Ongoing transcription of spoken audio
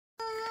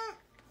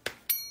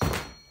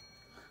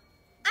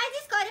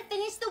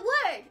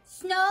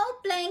Snow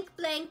blank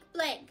blank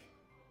blank.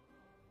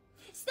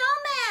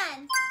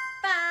 Snowman!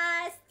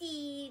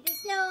 Frosty the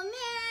Snowman.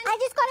 I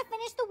just gotta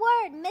finish the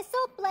word.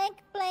 Missile blank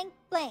blank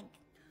blank.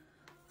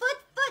 Foot,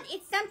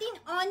 it's something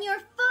on your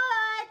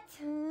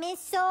foot.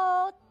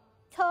 Missile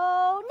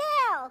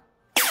toenail.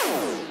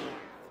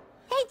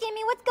 Hey,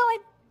 Jimmy, what's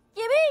going?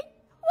 Jimmy?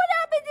 What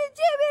happened to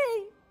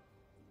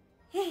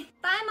Jimmy?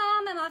 Bye,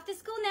 Mom. I'm off to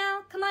school now.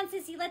 Come on,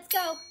 Sissy, let's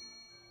go.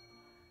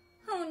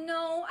 Oh,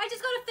 no. I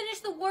just gotta finish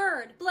the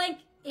word. Blank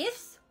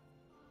ifs?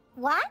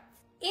 What?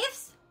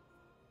 Ifs?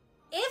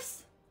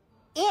 Ifs?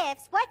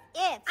 Ifs? What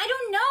ifs? I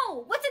don't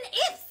know. What's an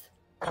ifs?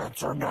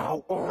 Answer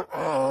now or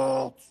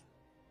else.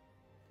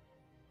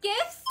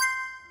 Gifts?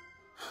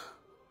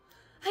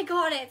 I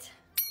got it.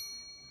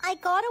 I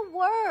got a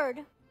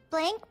word.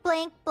 Blank,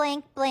 blank,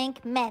 blank,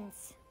 blank,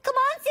 men's. Come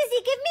on,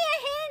 Sissy, give me a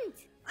hint.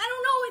 I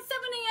don't know. It's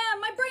 7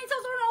 a.m. My brain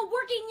cells aren't all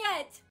working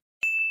yet.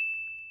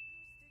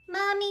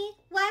 Mommy,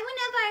 why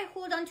whenever I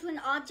hold onto an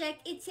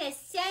object, it says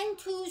send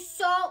to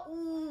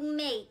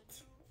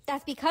soulmate?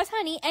 That's because,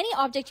 honey, any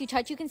object you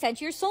touch, you can send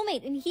to your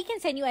soulmate, and he can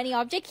send you any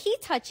object he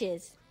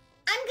touches.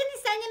 I'm gonna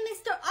send him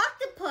Mr.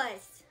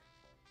 Octopus.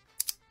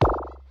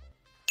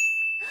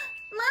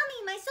 Mommy,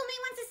 my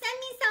soulmate wants to send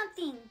me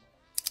something.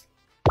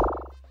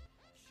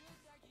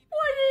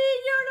 What did he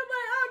do to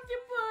my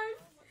octopus?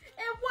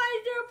 And why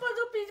is there a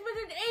puzzle piece with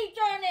an H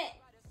on it?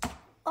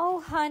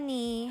 Oh,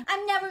 honey.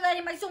 I'm never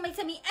letting my soulmate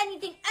send me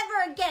anything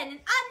ever again, and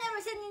I'm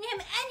never sending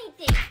him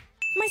anything.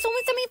 My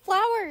soulmate sent me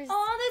flowers.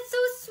 Oh, that's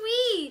so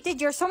sweet.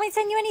 Did your soulmate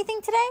send you anything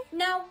today?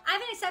 No, I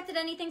haven't accepted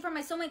anything from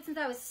my soulmate since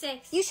I was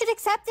 6. You should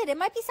accept it. It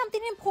might be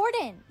something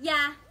important.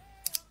 Yeah.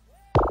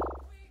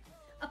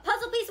 A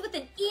puzzle piece with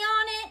an E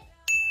on it.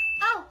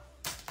 Oh,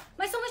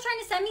 my soulmate's trying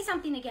to send me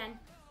something again.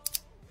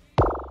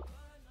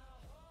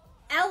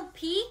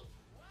 LP?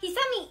 He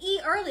sent me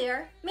E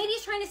earlier. Maybe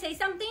he's trying to say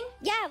something?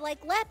 Yeah,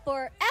 like lep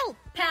or elp.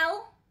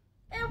 Pal?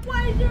 And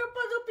why is there a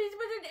puzzle piece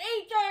with an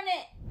H on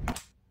it?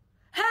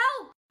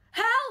 Help!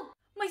 Help!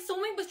 My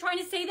soulmate was trying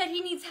to say that he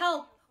needs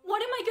help.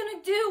 What am I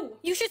gonna do?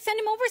 You should send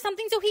him over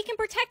something so he can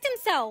protect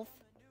himself.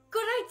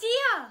 Good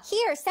idea!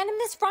 Here, send him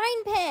this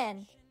frying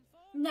pan.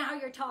 Now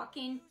you're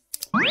talking.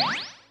 My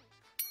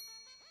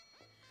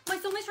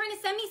soulmate's trying to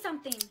send me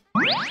something.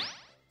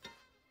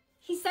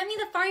 He sent me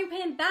the frying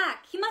pan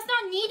back. He must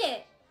not need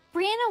it.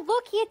 Brianna,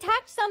 look, he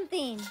attached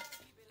something.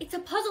 It's a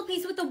puzzle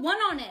piece with a 1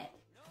 on it.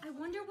 I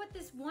wonder what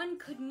this 1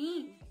 could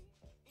mean.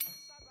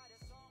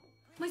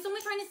 My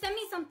soulmate's trying to send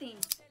me something.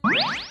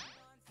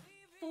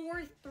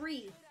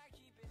 4-3.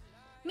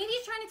 Maybe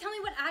he's trying to tell me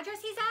what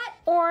address he's at?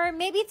 Or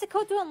maybe it's a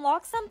code to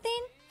unlock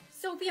something?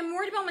 Sophie, I'm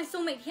worried about my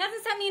soulmate. He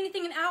hasn't sent me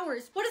anything in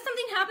hours. What if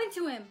something happened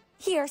to him?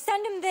 Here,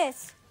 send him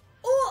this.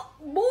 Oh,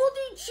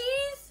 moldy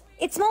cheese?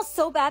 It smells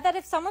so bad that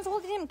if someone's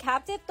holding him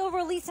captive, they'll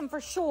release him for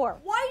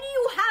sure. Why do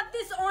you have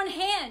this on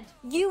hand?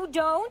 You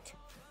don't?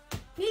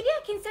 Maybe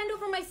I can send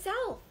over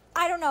myself.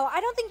 I don't know.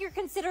 I don't think you're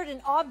considered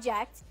an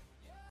object.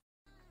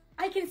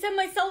 I can send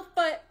myself,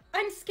 but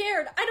I'm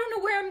scared. I don't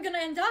know where I'm gonna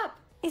end up.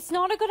 It's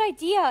not a good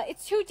idea.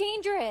 It's too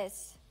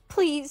dangerous.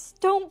 Please,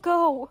 don't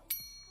go.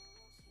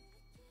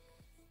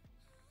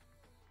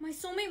 My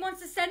soulmate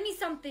wants to send me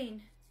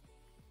something.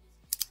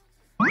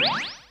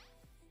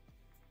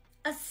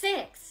 A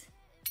 6.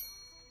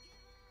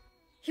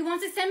 He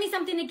wants to send me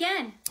something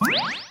again.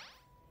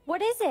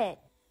 What is it?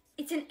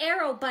 It's an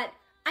arrow, but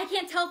I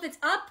can't tell if it's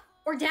up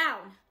or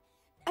down.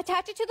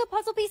 Attach it to the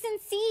puzzle piece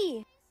and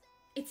see.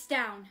 It's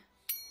down.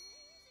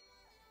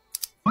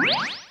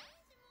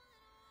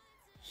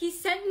 He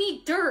sent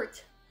me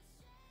dirt.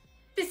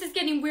 This is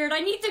getting weird. I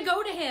need to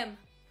go to him.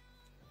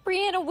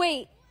 Brianna,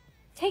 wait.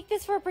 Take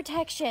this for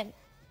protection.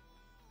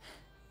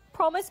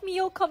 Promise me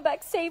you'll come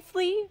back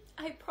safely.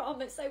 I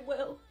promise I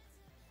will.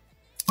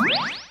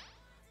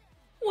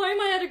 Why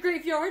am I at a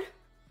graveyard?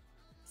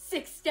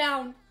 6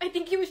 down. I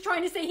think he was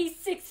trying to say he's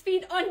 6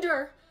 feet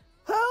under.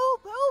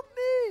 Help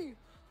me!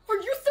 Are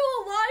you still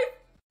alive?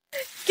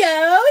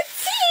 Go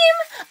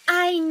team!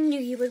 I knew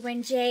you would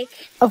win,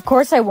 Jake. Of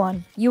course I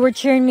won. You were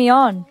cheering me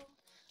on.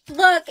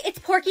 Look, it's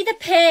Porky the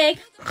Pig.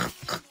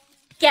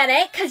 Get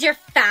it? 'Cause you're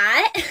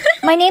fat?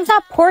 My name's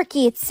not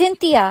Porky, it's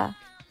Cynthia.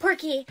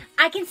 Porky,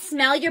 I can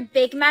smell your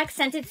Big Mac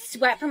scented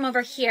sweat from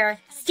over here.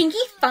 Stinky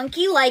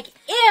funky like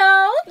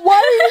ew. Why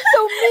are you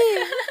so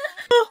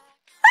mean?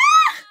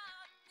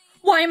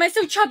 Why am I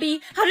so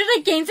chubby? How did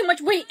I gain so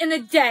much weight in a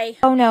day?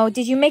 Oh no,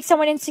 did you make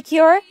someone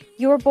insecure?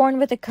 You were born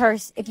with a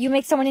curse. If you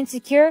make someone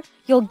insecure,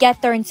 you'll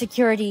get their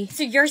insecurity.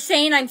 So you're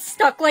saying I'm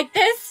stuck like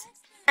this?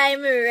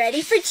 I'm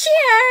ready for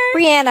cheer.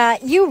 Brianna,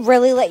 you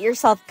really let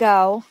yourself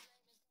go.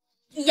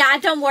 Yeah,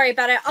 don't worry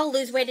about it. I'll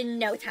lose weight in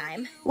no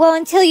time. Well,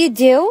 until you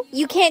do,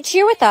 you can't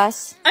cheer with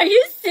us. Are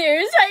you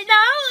serious right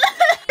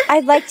now?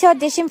 I'd like to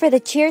audition for the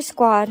cheer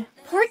squad.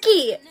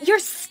 Porky, you're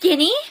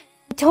skinny?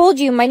 I told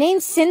you, my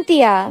name's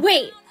Cynthia.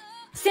 Wait,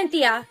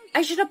 Cynthia,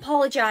 I should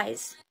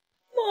apologize.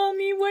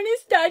 Mommy, when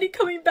is Daddy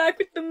coming back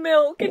with the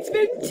milk? It's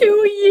been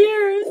 2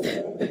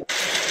 years.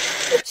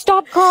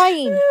 Stop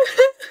crying.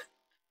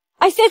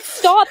 I said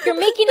stop, you're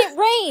making it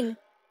rain.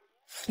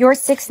 You're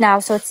 6 now,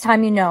 so it's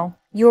time you know.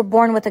 You were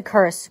born with a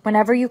curse.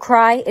 Whenever you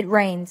cry, it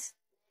rains.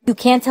 You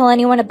can't tell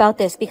anyone about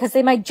this because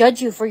they might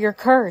judge you for your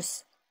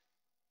curse.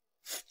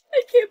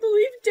 I can't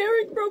believe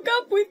Derek broke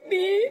up with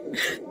me.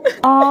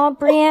 Aw,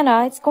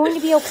 Brianna, it's going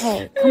to be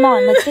okay. Come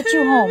on, let's get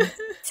you home.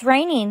 It's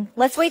raining.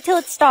 Let's wait till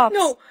it stops.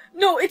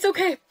 No, it's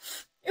okay.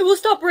 It will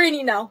stop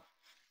raining now.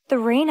 The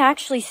rain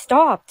actually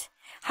stopped.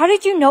 How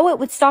did you know it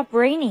would stop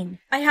raining?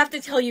 I have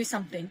to tell you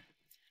something.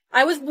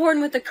 I was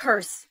born with a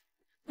curse.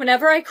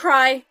 Whenever I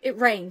cry, it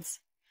rains.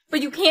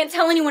 But you can't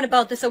tell anyone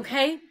about this,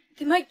 okay?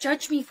 They might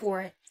judge me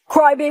for it.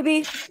 Cry,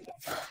 baby.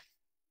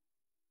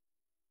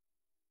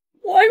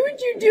 Why would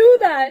you do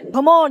that?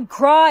 Come on,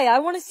 cry. I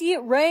want to see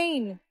it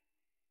rain.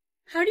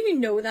 How do you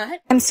know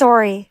that? I'm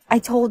sorry. I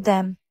told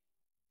them.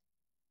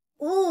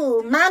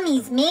 Ooh,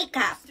 Mommy's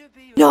makeup.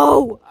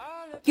 No!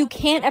 You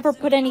can't ever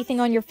put anything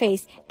on your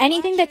face.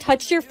 Anything that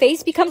touched your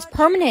face becomes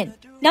permanent.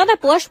 Now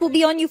that blush will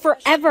be on you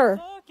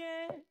forever.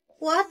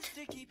 What?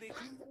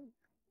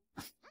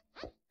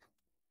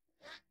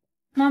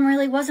 Mom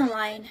really wasn't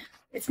lying.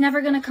 It's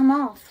never gonna come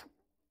off.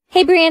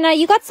 Hey, Brianna,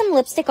 you got some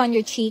lipstick on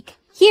your cheek.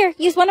 Here,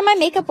 use one of my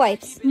makeup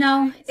wipes.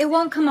 No, it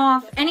won't come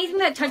off. Anything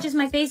that touches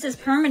my face is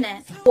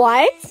permanent.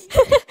 What?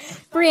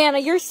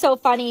 Brianna, you're so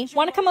funny.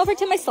 Want to come over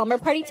to my slumber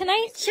party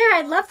tonight? Sure,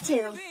 I'd love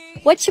to.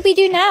 What should we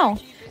do now?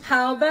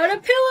 How about a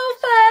pillow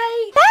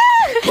fight?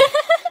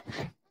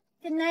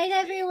 Good night,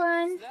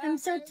 everyone. I'm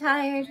so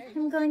tired.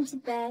 I'm going to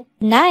bed.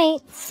 Night.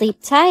 Sleep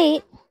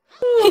tight.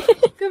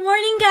 Good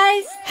morning,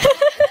 guys.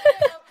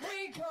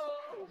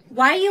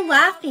 Why are you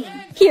laughing?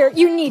 Here,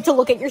 you need to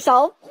look at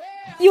yourself.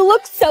 You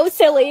look so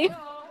silly.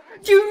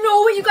 Do you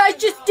know what you guys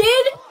just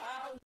did?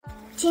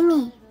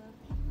 Timmy.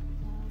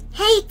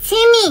 Hey,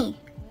 Timmy.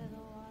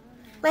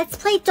 Let's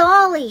play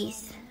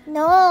dollies.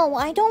 No,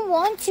 I don't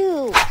want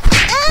to.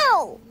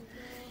 Ow!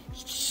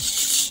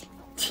 Shh.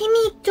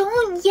 Timmy,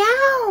 don't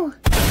yell.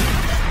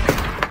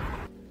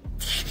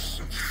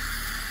 Timmy,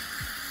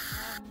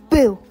 no.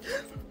 Boo.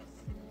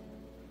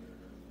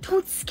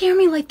 Don't scare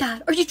me like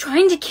that. Are you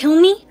trying to kill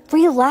me?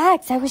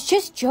 Relax, I was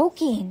just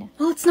joking.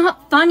 Well, it's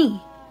not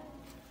funny.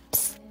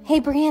 Psst. Hey,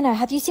 Brianna,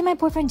 have you seen my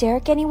boyfriend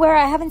Derek anywhere?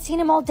 I haven't seen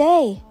him all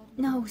day.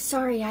 No,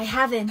 sorry, I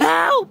haven't.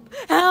 Help!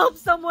 Help!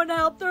 Someone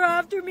help! They're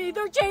after me!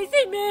 They're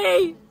chasing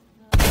me!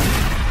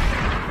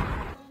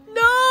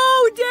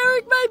 No!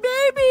 Derek, my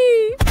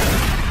baby!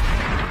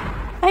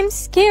 I'm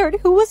scared.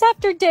 Who was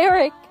after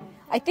Derek?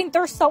 I think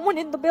there's someone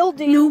in the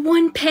building. No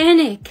one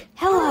panic.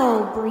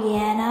 Hello,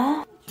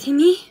 Brianna.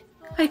 Timmy,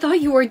 I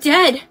thought you were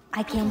dead.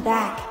 I came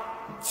back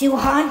to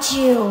haunt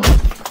you.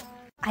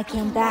 I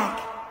came back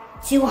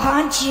to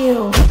haunt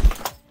you.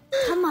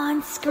 Come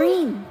on,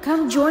 scream.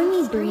 Come join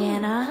me,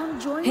 Brianna. Come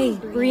join Hey, me,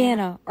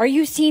 Brianna, are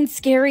you seeing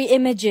scary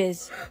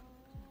images?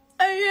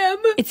 I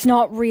am. It's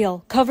not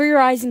real. Cover your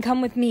eyes and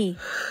come with me.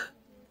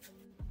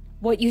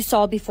 What you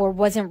saw before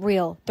wasn't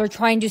real. They're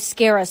trying to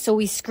scare us, so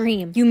we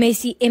scream. You may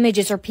see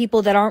images or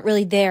people that aren't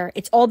really there.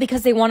 It's all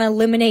because they want to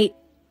eliminate...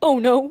 Oh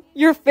no,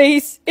 your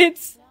face.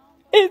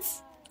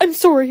 I'm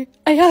sorry.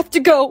 I have to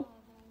go.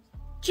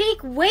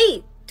 Jake,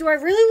 wait. Do I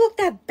really look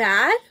that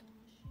bad?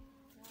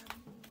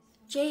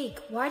 Jake,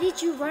 why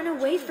did you run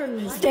away from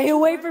me? Stay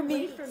away from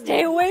me.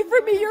 Stay away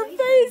from me. Your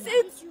face.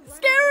 It's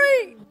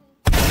scary.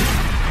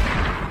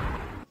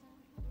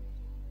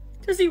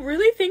 Does he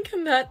really think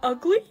I'm that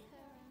ugly?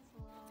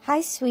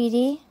 Hi,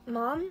 sweetie.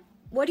 Mom,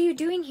 what are you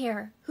doing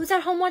here? Who's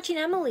at home watching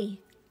Emily?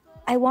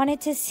 I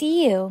wanted to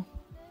see you.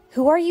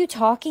 Who are you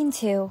talking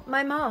to?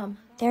 My mom.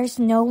 There's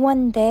no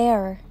one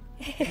there.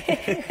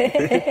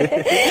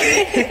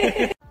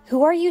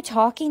 Who are you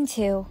talking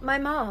to? My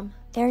mom.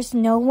 There's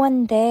no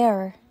one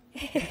there.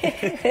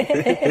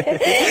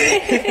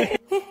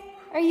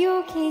 Are you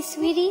okay,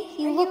 sweetie?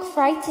 You look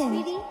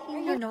frightened.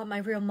 You're not my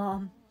real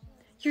mom.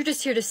 You're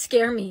just here to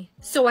scare me,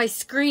 so I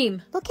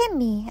scream. Look at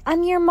me.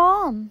 I'm your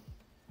mom.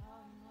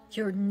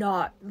 You're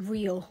not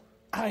real.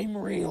 I'm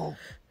real.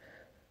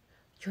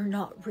 You're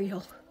not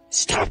real.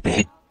 Stop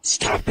it.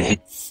 Stop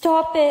it.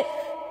 Stop it.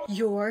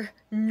 You're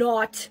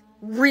not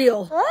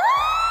real.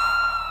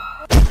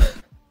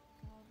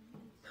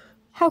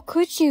 How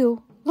could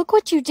you? Look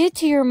what you did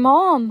to your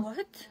mom.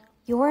 What?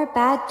 You're a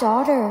bad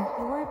daughter.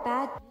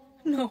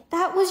 No,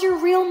 That was your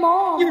real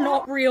mom. you're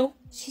not real.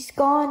 She's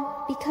gone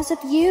because of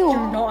you.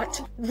 You're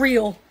not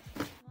real.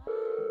 Come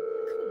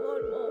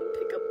on, Mom,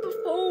 pick up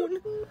the phone.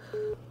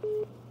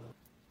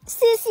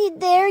 Sissy,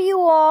 there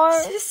you are.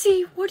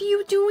 Sissy, what are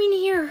you doing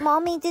here?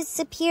 Mommy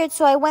disappeared,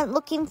 so I went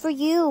looking for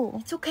you.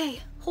 It's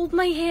okay. Hold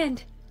my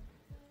hand.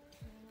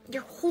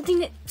 You're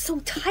holding it so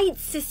tight,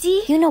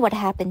 Sissy. You know what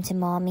happened to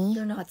Mommy.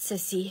 You're not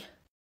Sissy.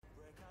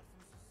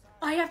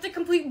 I have to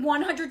complete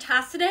 100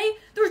 tasks today?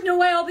 There's no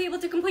way I'll be able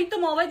to complete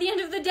them all by the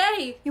end of the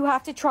day. You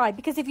have to try,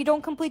 because if you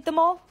don't complete them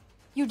all,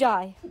 you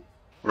die.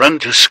 Run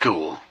to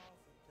school.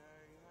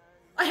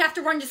 I have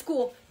to run to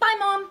school. Bye,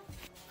 Mom.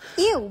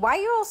 Ew, why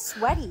are you all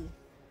sweaty?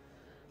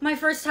 My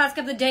first task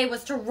of the day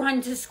was to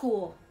run to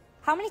school.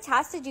 How many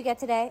tasks did you get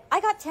today?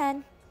 I got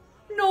 10.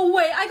 No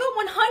way, I got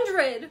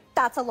 100.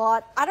 That's a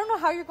lot. I don't know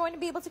how you're going to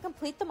be able to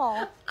complete them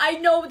all. I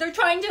know, they're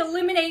trying to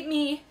eliminate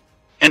me.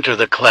 Enter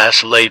the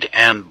class late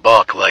and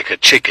balk like a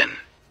chicken.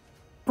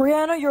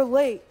 Brianna, you're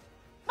late.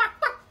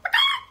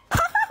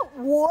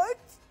 What?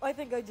 I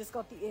think I just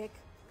got the ick.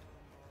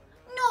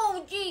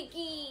 No,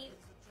 Jakey.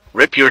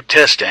 Rip your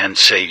test and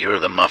say you're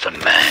the Muffin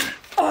Man.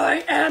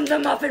 I am the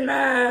Muffin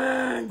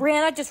Man.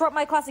 Brianna, disrupt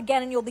my class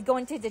again and you'll be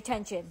going to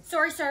detention.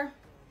 Sorry, sir.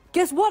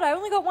 Guess what? I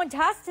only got one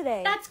task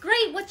today. That's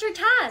great. What's your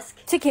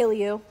task? To kill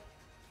you.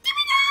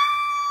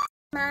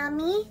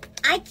 Mommy,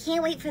 I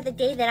can't wait for the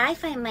day that I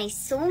find my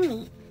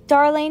soulmate.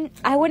 Darling,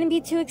 I wouldn't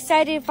be too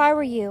excited if I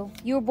were you.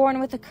 You were born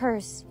with a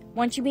curse.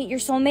 Once you meet your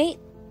soulmate,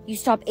 you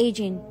stop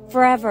aging.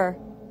 Forever.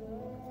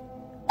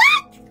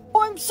 What?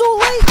 Oh, I'm so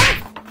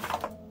late!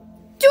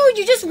 Dude,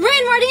 you just ran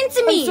right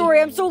into me. I'm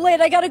sorry, I'm so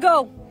late. I gotta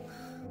go.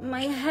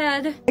 My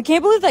head. I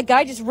can't believe that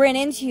guy just ran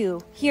into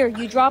you. Here,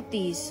 you drop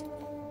these.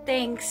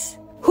 Thanks.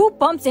 Who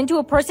bumps into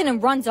a person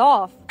and runs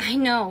off? I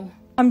know.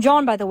 I'm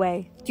John, by the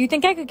way. Do you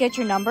think I could get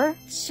your number?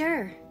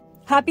 Sure.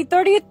 Happy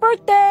 30th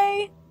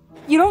birthday!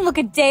 You don't look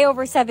a day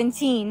over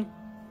 17.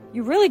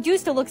 You really do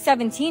still look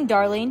 17,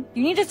 darling.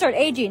 You need to start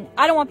aging.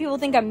 I don't want people to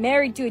think I'm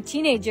married to a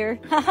teenager.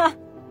 Haha.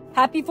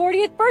 Happy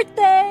 40th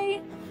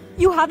birthday!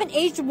 You haven't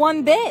aged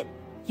one bit.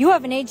 You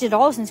haven't aged at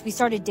all since we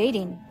started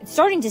dating. It's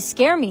starting to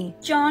scare me.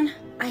 John,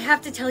 I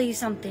have to tell you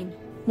something.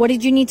 What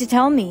did you need to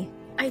tell me?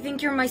 I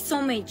think you're my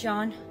soulmate,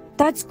 John.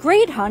 That's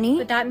great, honey.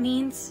 But that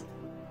means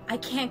I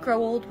can't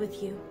grow old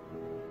with you.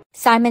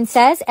 Simon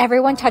says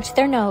everyone touch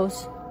their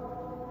nose.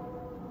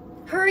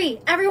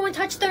 Hurry! Everyone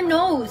touch their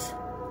nose!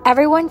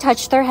 Everyone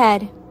touch their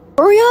head.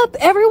 Hurry up!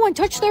 Everyone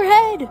touch their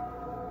head!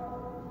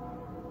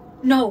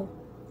 No.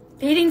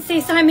 They didn't say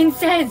Simon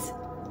Says.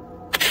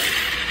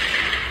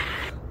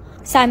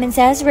 Simon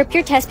says rip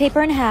your test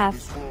paper in half.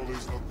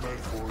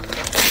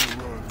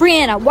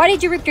 Brianna, why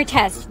did you rip your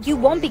test? You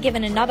won't be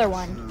given another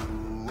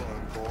one.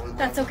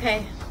 That's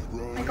okay.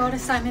 I got a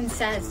Simon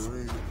Says.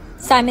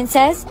 Simon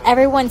says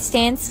everyone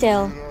stand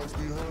still.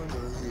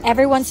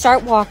 Everyone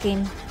start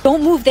walking.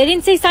 Don't move. They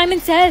didn't say Simon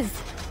Says.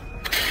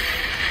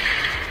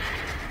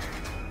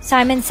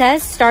 Simon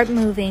says start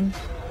moving.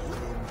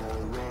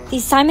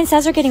 These Simon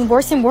Says are getting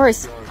worse and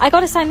worse. I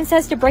got a Simon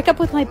Says to break up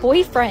with my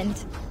boyfriend.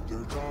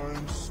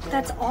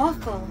 That's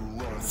awful.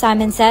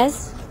 Simon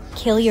says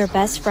kill your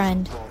best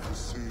friend.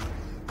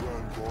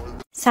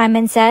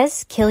 Simon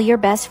says kill your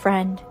best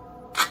friend.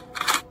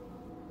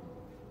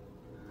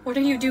 What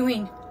are you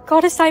doing?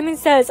 Got a Simon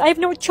Says. I have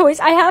no choice.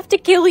 I have to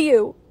kill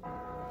you.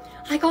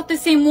 I got the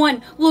same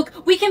one.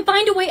 Look, we can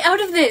find a way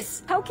out of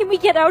this. How can we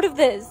get out of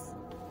this?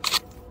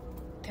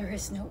 There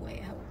is no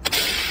way out.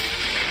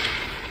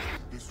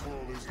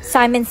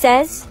 Simon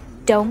says,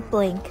 don't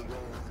blink.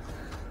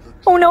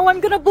 Oh no, I'm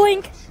gonna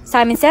blink.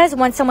 Simon says,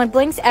 once someone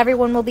blinks,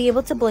 everyone will be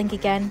able to blink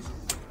again.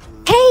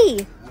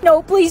 Hey!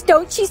 No, please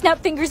don't. She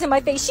snapped fingers in my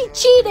face. She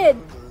cheated.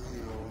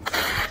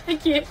 I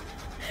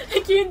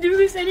can't do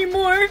this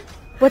anymore.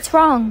 What's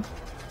wrong?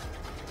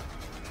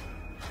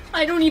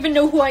 I don't even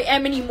know who I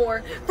am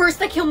anymore.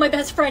 First I kill my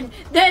best friend,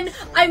 then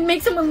I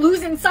make someone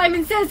lose and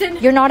Simon Says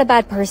and... You're not a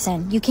bad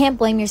person. You can't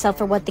blame yourself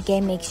for what the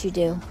game makes you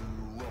do.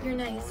 You're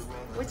nice.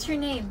 What's your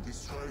name?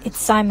 It's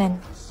Simon.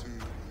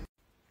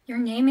 Your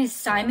name is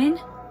Simon?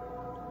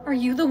 Are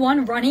you the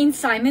one running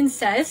Simon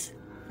Says?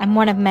 I'm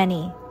one of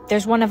many.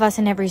 There's one of us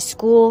in every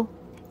school,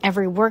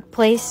 every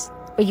workplace,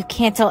 but you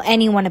can't tell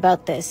anyone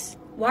about this.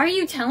 Why are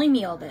you telling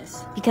me all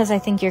this? Because I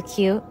think you're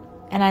cute,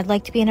 and I'd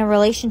like to be in a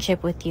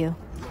relationship with you.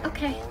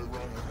 Okay.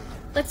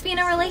 Let's be in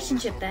a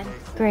relationship then.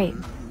 Great.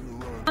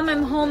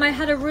 I'm home. I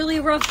had a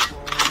really rough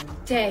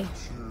day.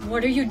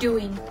 What are you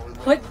doing?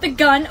 Put the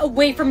gun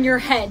away from your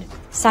head.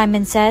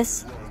 Simon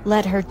says,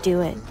 let her do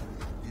it.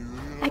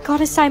 I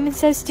got a Simon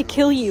Says to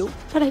kill you,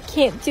 but I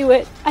can't do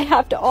it. I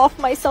have to off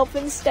myself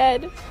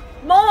instead.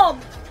 Mom!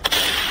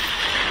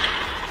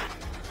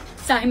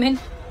 Simon,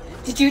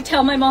 did you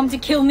tell my mom to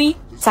kill me?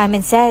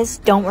 Simon says,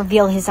 don't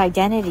reveal his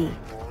identity.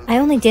 I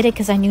only did it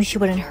because I knew she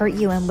wouldn't hurt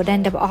you and would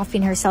end up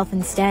offing herself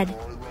instead.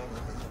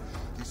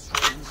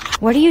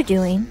 What are you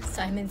doing?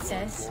 Simon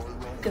says,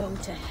 go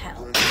to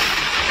hell.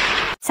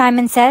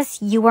 Simon says,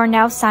 you are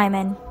now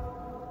Simon.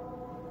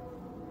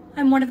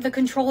 I'm one of the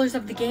controllers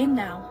of the game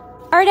now.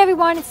 Alright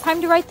everyone, it's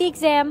time to write the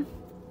exam.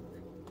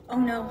 Oh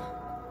no,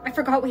 I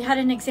forgot we had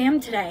an exam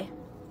today.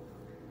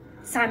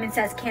 Simon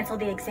says cancel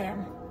the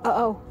exam.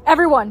 Uh-oh.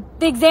 Everyone,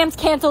 the exam's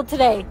canceled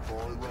today.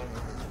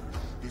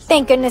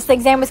 Thank goodness the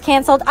exam was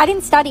canceled. I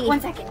didn't study.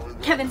 1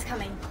 second. Kevin's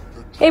coming.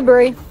 Hey,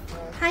 Brie.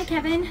 Hi,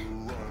 Kevin.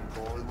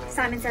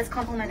 Simon says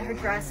compliment her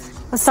dress.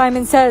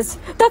 Simon says,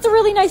 that's a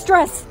really nice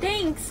dress.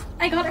 Thanks.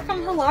 I got it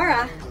from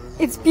Hilara.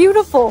 It's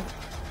beautiful.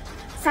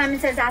 Simon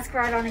says ask her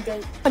out on a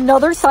date.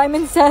 Another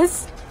Simon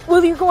says,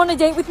 will you go on a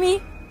date with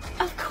me?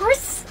 Of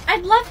course.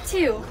 I'd love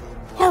to.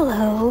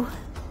 Hello.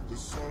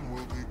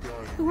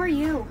 Who are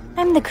you?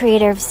 I'm the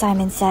creator of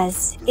Simon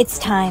Says. It's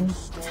time.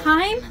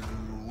 Time?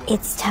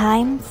 It's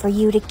time for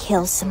you to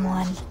kill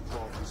someone.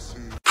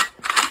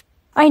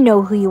 I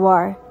know who you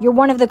are. You're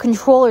one of the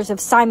controllers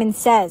of Simon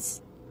Says.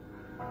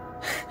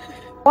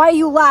 Why are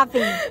you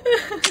laughing?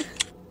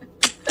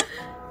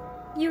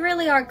 You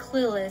really are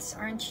clueless,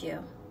 aren't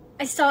you?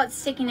 I saw it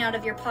sticking out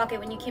of your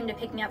pocket when you came to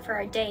pick me up for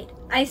our date.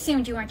 I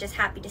assumed you weren't just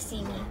happy to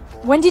see me.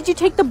 When did you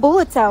take the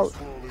bullets out?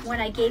 When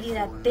I gave you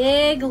that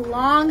big,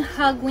 long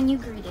hug when you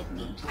greeted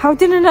me. How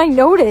didn't I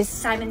notice?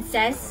 Simon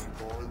Says,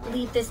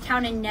 leave this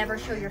town and never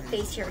show your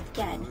face here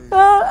again.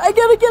 I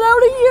gotta get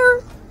out of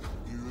here.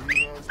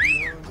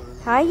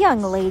 Hi,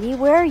 young lady.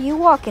 Where are you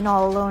walking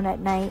all alone at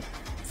night?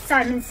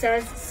 Simon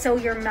Says, sew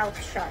your mouth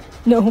shut.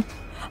 No,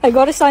 I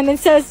got a Simon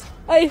Says.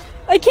 I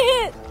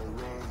can't.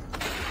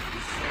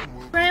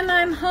 Grandma,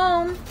 I'm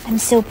home. I'm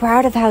so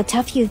proud of how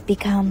tough you've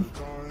become.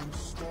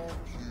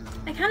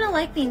 I kind of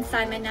like being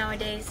Simon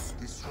nowadays.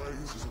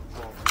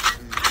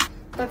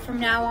 But from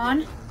now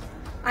on,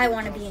 I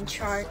want to be in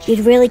charge.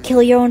 You'd really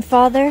kill your own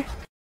father?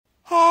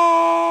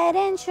 Head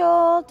and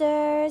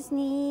shoulders,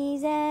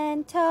 knees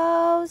and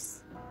toes.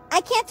 I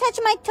can't touch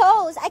my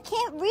toes. I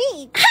can't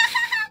read.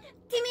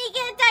 Timmy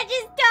can't touch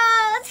his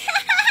toes.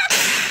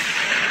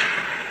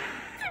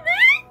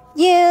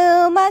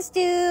 You must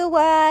do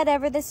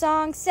whatever the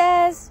song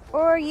says,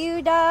 or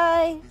you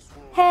die.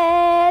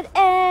 Head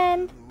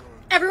and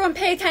Everyone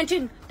pay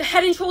attention. The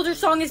Head and Shoulders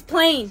song is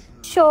playing.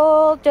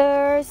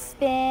 shoulders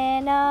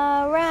spin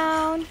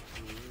around.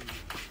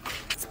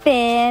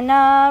 Spin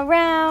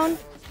around.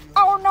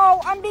 Oh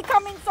no, I'm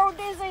becoming so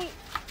dizzy.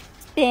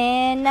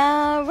 Spin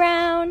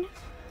around.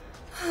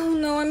 Oh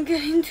no, I'm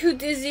getting too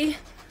dizzy.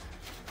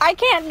 I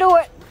can't do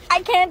it.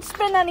 I can't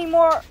spin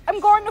anymore. I'm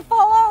going to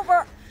fall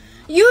over.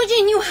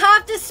 Eugene, you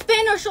have to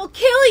spin or she'll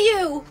kill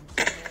you.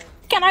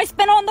 Can I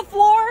spin on the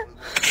floor?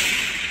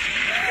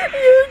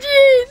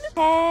 Eugene!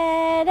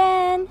 Head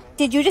and...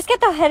 Did you just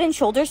get the Head and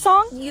Shoulders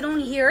song? You don't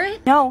hear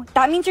it? No,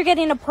 that means you're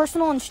getting a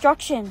personal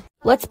instruction.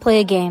 Let's play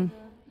a game.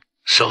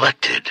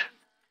 Selected.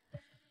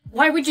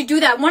 Why would you do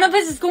that? One of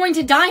us is going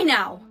to die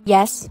now.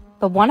 Yes,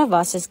 but one of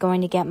us is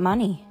going to get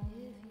money.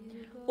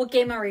 What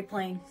game are we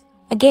playing?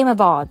 A game of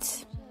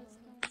odds.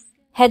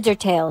 Heads or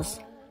tails?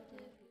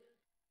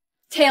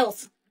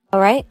 Tails.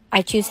 Alright,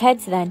 I choose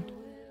heads then.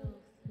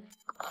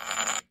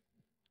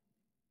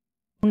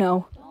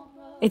 No,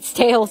 it's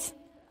tails.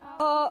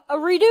 A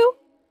redo?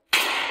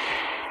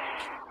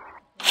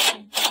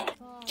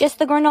 Just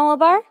the granola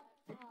bar?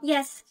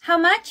 Yes. How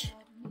much?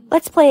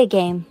 Let's play a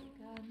game.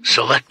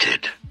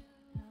 Selected.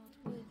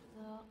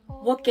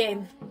 What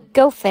game?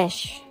 Go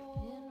fish.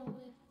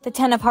 The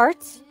 10 of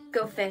hearts?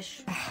 Go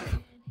fish.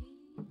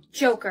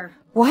 Joker.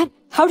 What?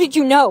 How did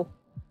you know?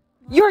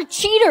 You're a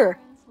cheater!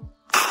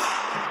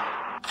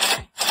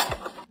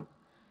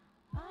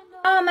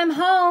 I'm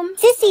home.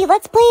 Sissy,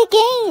 let's play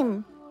a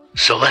game.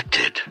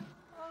 Selected.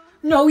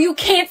 No, you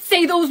can't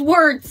say those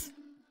words.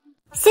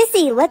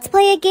 Sissy, let's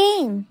play a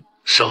game.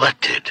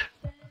 Selected.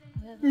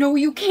 No,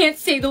 you can't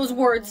say those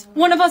words.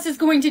 One of us is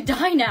going to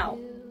die now.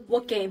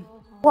 What game?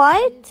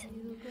 What?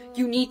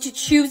 You need to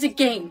choose a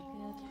game.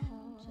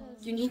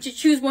 You need to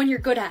choose one you're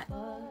good at,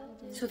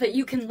 so that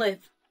you can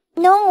live.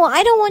 No,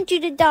 I don't want you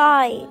to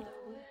die.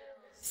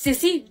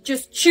 Sissy,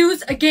 just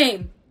choose a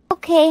game.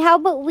 Okay, how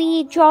about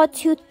we draw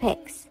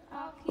toothpicks?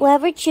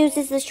 Whoever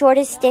chooses the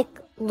shortest stick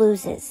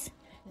loses.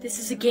 This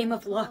is a game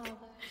of luck.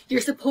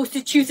 You're supposed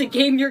to choose a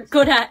game you're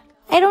good at.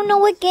 I don't know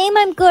what game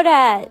I'm good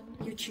at.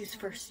 You choose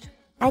first.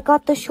 I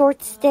got the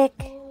short stick.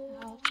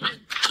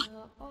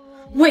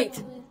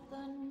 Wait!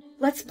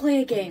 Let's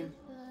play a game.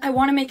 I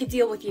want to make a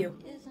deal with you.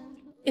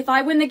 If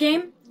I win the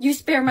game, you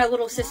spare my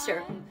little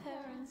sister.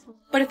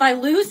 But if I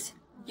lose,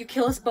 you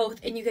kill us both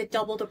and you get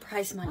double the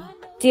prize money.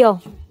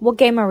 Deal. What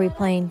game are we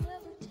playing?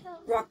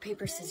 Rock,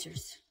 paper,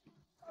 scissors.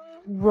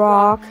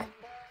 Rock,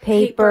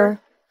 paper,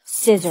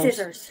 scissors.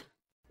 Scissors.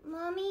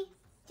 Mommy,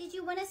 did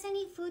you want us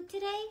any food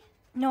today?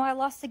 No, I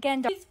lost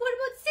again. What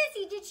about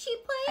Sissy? Did she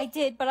play? I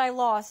did, but I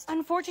lost.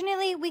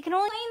 Unfortunately, we can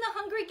only Playing the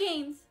Hungry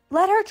Games.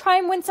 let her try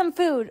and win some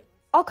food.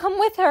 I'll come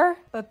with her.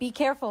 But be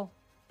careful.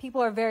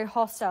 People are very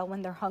hostile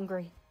when they're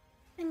hungry.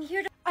 I'm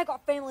here to... I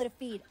got family to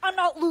feed. I'm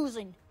not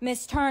losing.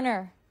 Miss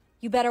Turner,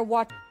 you better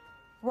watch.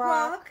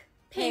 Rock,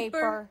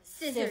 paper,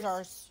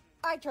 scissors.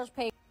 I chose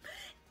paper.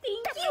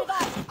 Thank Give you. me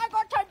that. I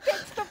got 10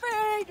 kids to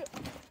feed.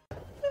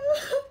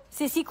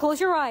 Sissy, close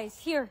your eyes.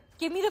 Here,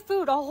 give me the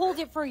food. I'll hold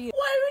it for you.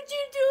 Why would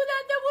you do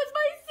that? That was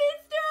my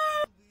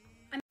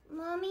sister.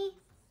 Mommy,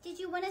 did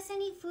you want us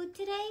any food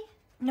today?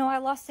 No, I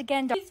lost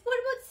again. What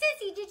about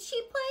Sissy? Did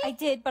she play? I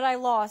did, but I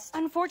lost.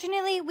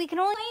 Unfortunately, we can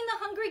only Playing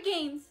the Hungry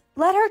Games.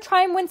 let her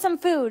try and win some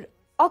food.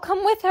 I'll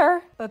come with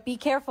her. But be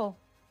careful.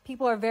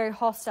 People are very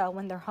hostile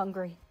when they're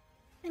hungry.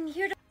 I'm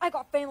here to... I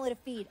got family to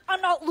feed.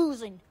 I'm not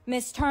losing.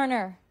 Miss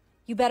Turner,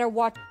 you better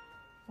watch.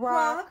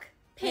 Rock,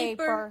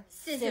 paper,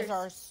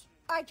 scissors.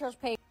 I chose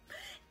paper.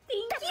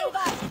 Thank Give you. me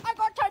that. I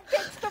got 10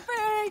 kids to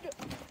feed.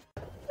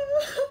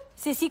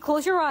 Sissy,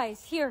 close your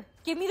eyes. Here,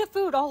 give me the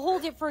food. I'll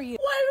hold it for you.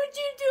 Why would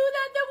you do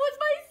that? That was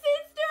my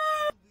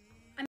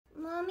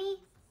sister. Mommy,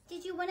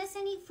 did you want us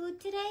any food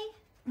today?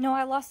 No,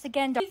 I lost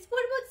again. What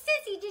about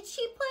Sissy? Did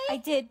she play? I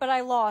did, but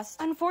I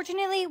lost.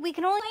 Unfortunately, we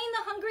can only Playing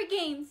the Hunger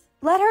Games.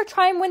 let her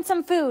try and win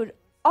some food.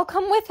 I'll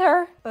come with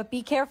her, but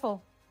be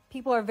careful.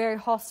 People are very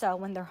hostile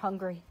when they're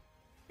hungry.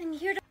 I'm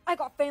here to I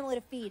got family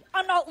to feed.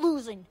 I'm not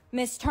losing.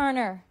 Miss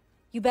Turner,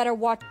 you better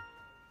watch.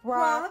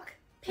 rock,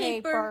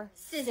 paper,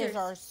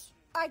 scissors.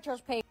 I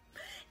chose paper.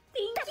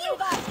 Thank you.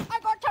 I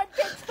got 10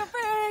 kids to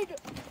feed.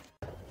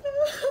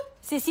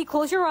 Sissy,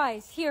 close your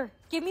eyes. Here,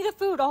 give me the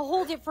food. I'll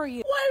hold it for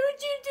you. Why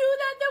would you do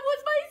that? That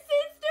was my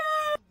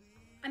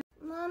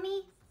sister.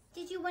 Mommy,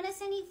 did you want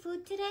us any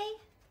food today?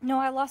 No,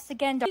 I lost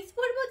again. What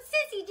about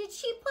Sissy? Did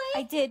she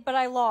play? I did, but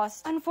I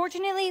lost.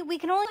 Unfortunately, we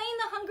can only Playing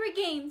the Hunger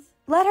Games.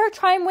 let her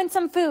try and win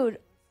some food.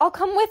 I'll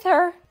come with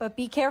her, but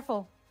be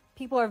careful.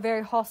 People are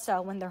very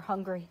hostile when they're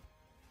hungry.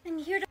 I'm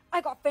here to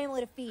I got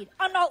family to feed.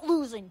 I'm not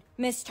losing.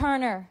 Miss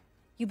Turner,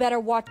 you better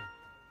watch.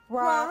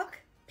 rock,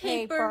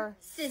 paper,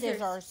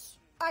 scissors.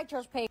 I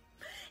chose paper.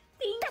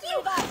 Thank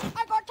you.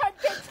 I got 10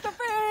 kids to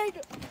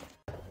feed.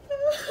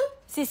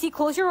 Sissy,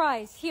 close your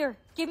eyes. Here,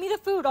 give me the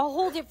food. I'll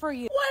hold it for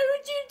you. Why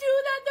would you do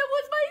that? That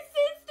was my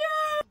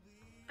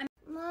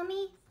sister.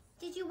 Mommy,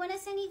 did you want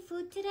us any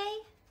food today?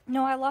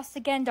 No, I lost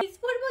again. What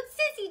about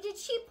Sissy? Did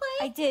she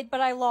play? I did,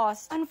 but I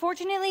lost.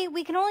 Unfortunately,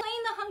 we can only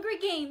Playing the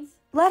Hunger Games.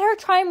 let her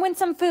try and win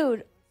some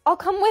food. I'll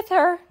come with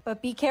her,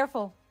 but be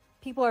careful.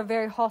 People are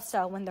very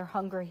hostile when they're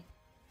hungry.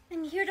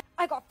 I'm here to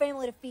I got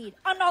family to feed.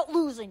 I'm not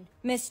losing.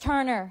 Miss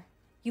Turner,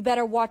 you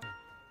better watch.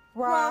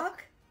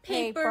 rock,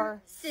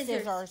 paper,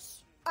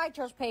 scissors. I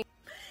chose paper.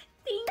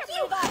 Thank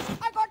you.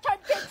 I got 10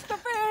 kids to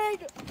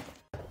feed.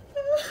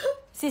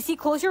 Sissy,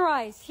 close your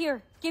eyes.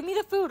 Here, give me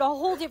the food. I'll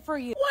hold it for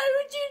you. Why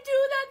would you do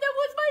that? That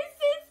was my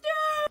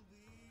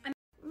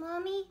sister.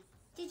 Mommy,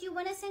 did you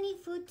want us any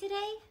food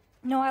today?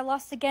 No, I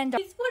lost again. What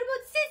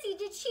about Sissy?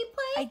 Did she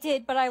play? I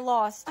did, but I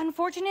lost.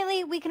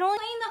 Unfortunately, we can only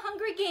Playing the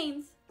Hunger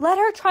Games. let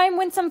her try and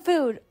win some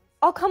food.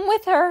 I'll come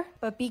with her,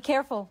 but be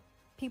careful.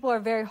 People are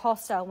very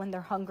hostile when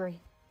they're hungry.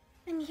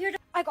 I'm here to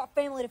I got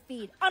family to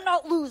feed. I'm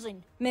not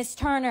losing. Miss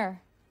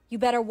Turner, you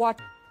better watch.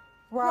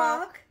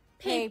 rock,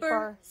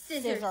 paper,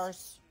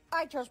 scissors.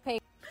 I chose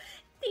paper.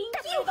 Thank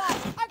you.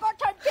 I got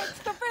 10 kids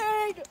to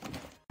feed.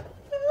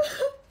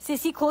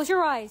 Sissy, close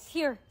your eyes.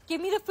 Here,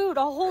 give me the food.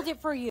 I'll hold it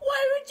for you.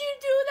 Why would you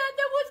do that?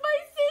 That was my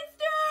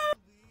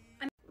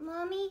sister.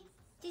 Mommy,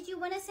 did you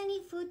want us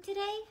any food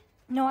today?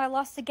 No, I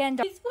lost again.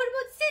 What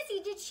about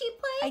Sissy? Did she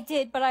play? I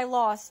did, but I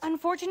lost.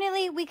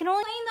 Unfortunately, we can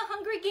only Playing the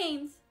Hunger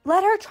Games.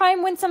 let her try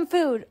and win some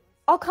food.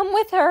 I'll come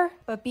with her,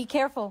 but be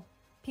careful.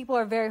 People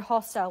are very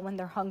hostile when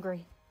they're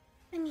hungry.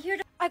 I'm here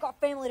to I got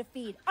family to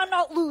feed. I'm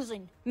not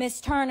losing. Miss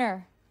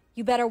Turner,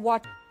 you better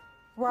watch.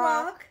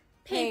 rock,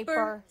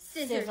 paper,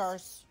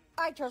 scissors.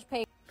 I chose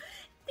paper.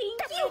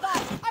 Thank you.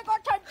 I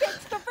got 10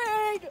 kids to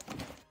feed.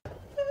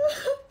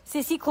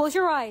 Sissy, close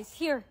your eyes.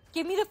 Here,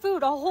 give me the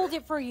food. I'll hold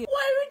it for you.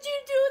 Why would you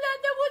do that?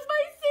 That was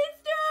my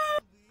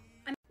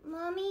sister.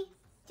 Mommy,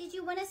 did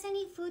you want us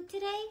any food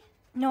today?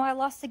 No, I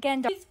lost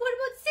again. What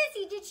about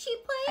Sissy? Did she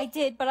play? I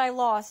did, but I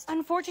lost.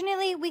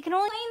 Unfortunately, we can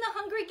only Playing the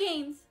Hunger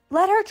Games.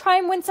 let her try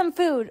and win some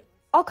food.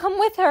 I'll come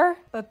with her,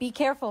 but be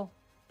careful.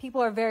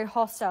 People are very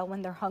hostile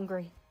when they're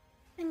hungry.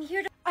 I'm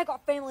here to I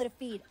got family to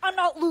feed. I'm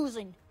not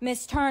losing.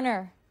 Miss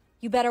Turner,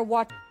 you better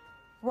watch.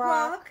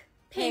 rock,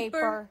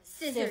 paper,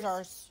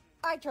 scissors.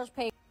 I chose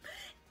paper.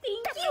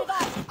 Thank you.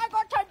 I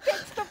got 10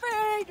 kids to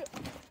feed.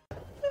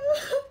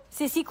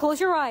 Sissy, close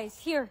your eyes.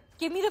 Here,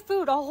 give me the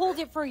food. I'll hold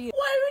it for you.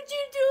 Why would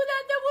you do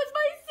that? That was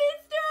my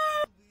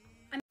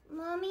sister.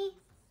 Mommy,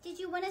 did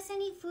you want us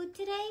any food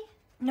today?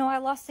 No, I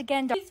lost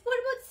again. What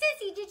about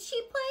Sissy? Did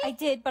she play? I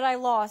did, but I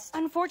lost.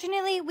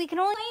 Unfortunately, we can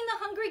only Playing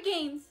the Hunger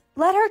Games.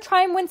 let her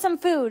try and win some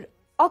food.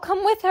 I'll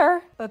come with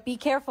her, but be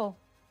careful.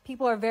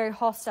 People are very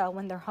hostile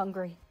when they're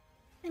hungry.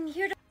 I'm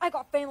here to I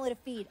got family to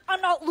feed.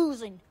 I'm not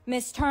losing.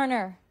 Miss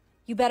Turner,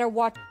 you better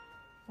watch.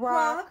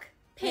 rock,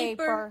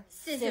 paper,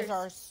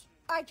 scissors.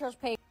 I chose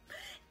paper.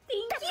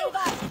 Thank you.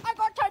 I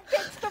got 10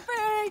 kids to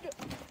feed.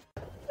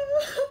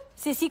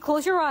 Sissy,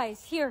 close your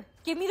eyes. Here,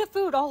 give me the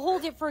food. I'll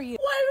hold it for you.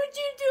 Why would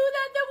you do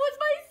that? That was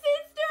my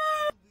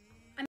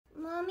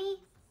sister. Mommy,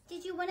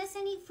 did you want us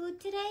any food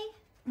today?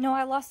 No,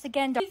 I lost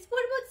again. What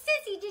about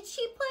Sissy? Did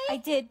she play? I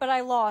did, but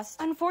I lost.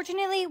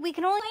 Unfortunately, we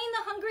can only Playing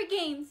the Hunger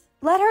Games.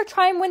 let her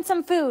try and win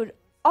some food.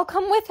 I'll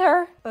come with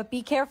her, but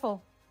be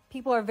careful.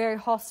 People are very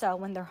hostile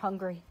when they're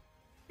hungry.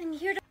 I'm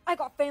here to I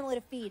got family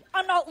to feed.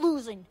 I'm not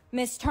losing.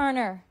 Miss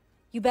Turner,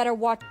 you better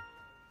watch.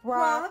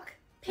 rock,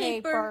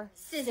 paper,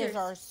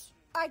 scissors.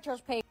 I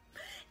chose paper.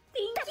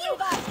 Thank you.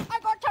 I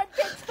got 10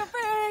 kids to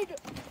feed.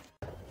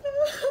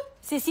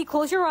 Sissy,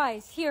 close your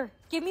eyes. Here,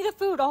 give me the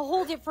food. I'll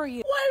hold it for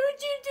you. Why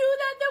would you do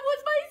that? That was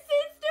my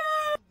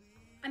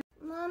sister.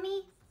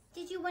 Mommy,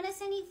 did you want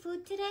us any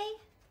food today?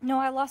 No,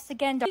 I lost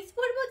again. What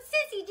about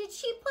Sissy? Did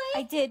she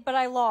play? I did, but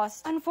I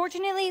lost.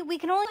 Unfortunately, we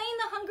can only Playing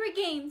the Hunger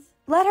Games.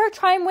 let her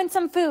try and win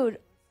some food.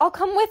 I'll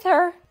come with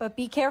her, but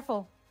be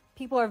careful.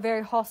 People are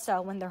very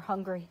hostile when they're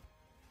hungry.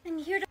 I'm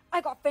here to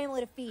I got family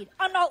to feed.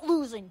 I'm not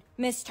losing.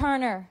 Miss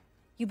Turner,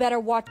 you better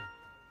watch.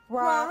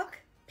 rock,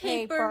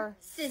 paper,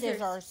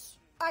 scissors.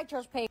 I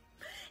chose paper.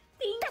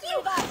 Thank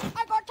you, guys.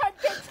 I got 10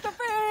 kids to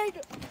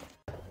feed!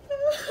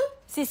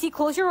 Sissy,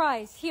 close your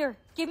eyes. Here,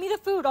 give me the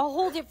food. I'll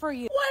hold it for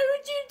you. Why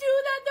would you do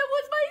that? That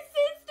was my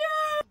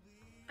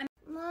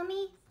sister!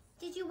 Mommy,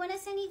 did you win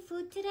us any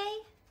food today?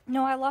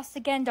 No, I lost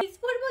again. What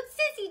about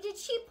Sissy? Did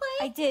she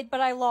play? I did,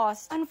 but I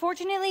lost.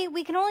 Unfortunately,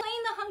 we can only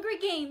Playing the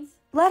Hunger Games.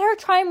 let her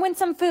try and win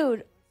some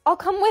food. I'll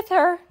come with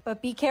her.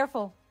 But be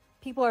careful.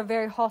 People are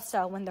very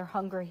hostile when they're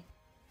hungry.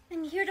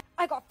 I'm here to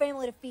I got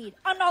family to feed.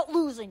 I'm not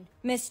losing.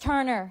 Miss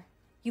Turner,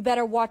 you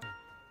better watch.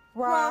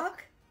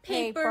 rock,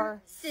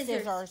 paper,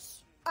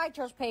 scissors. I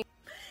chose paper.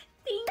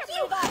 Thank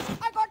you, guys.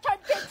 I got 10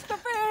 kids to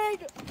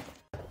feed!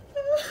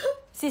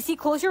 Sissy,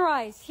 close your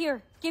eyes.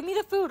 Here, give me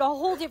the food. I'll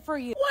hold it for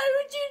you. Why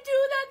would you do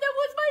that? That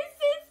was my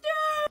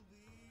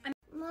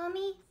sister!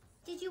 Mommy,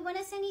 did you win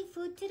us any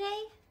food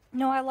today?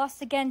 No, I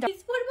lost again. What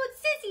about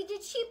Sissy?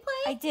 Did she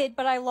play? I did,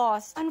 but I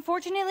lost.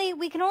 Unfortunately,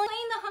 we can only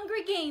Playing the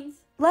Hunger Games.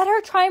 let her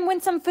try and win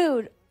some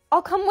food.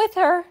 I'll come with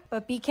her.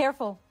 But be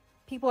careful.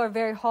 People are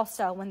very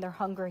hostile when they're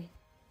hungry.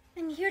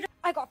 I'm here to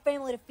I got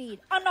family to feed.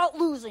 I'm not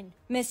losing.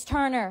 Miss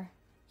Turner,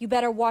 you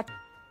better watch.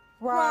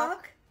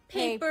 rock,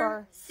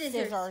 paper,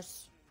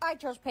 scissors. I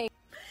chose paper.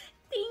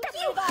 Thank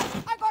you,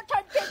 guys. I got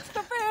 10 kids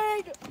to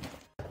feed!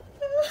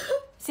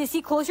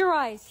 Sissy, close your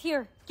eyes.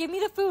 Here, give me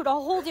the food.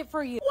 I'll hold it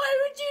for you. Why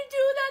would you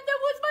do that? That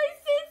was my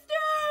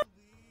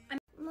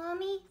sister!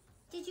 Mommy,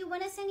 did you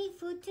win us any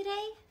food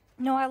today?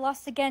 No, I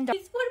lost again. What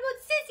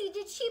about Sissy?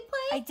 Did she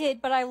play? I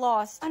did, but I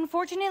lost.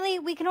 Unfortunately,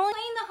 we can only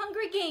Playing the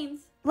Hunger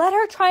Games. let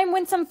her try and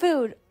win some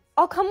food.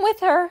 I'll come with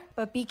her.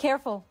 But be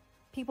careful.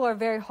 People are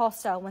very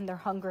hostile when they're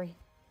hungry.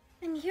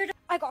 I'm here to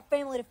I got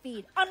family to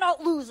feed. I'm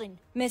not losing.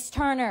 Miss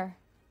Turner,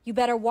 you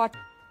better watch.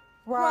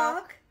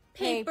 rock,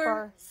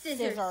 paper,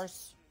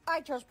 scissors. I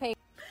chose paper.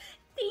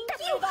 Thank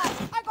you,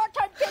 guys. I got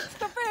 10 kids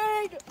to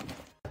feed!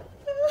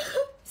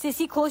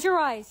 Sissy, close your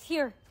eyes.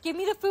 Here, give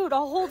me the food.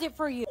 I'll hold it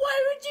for you. Why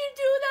would you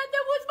do that?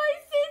 That was my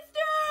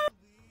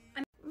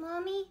sister!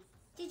 Mommy,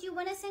 did you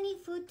win us any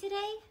food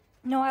today?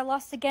 No, I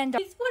lost again.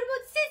 What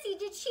about Sissy?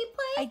 Did she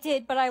play? I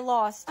did, but I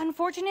lost.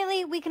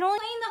 Unfortunately, we can only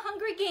Playing the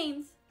Hunger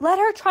Games. let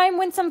her try and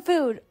win some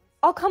food.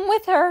 I'll come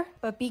with her.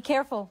 But be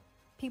careful.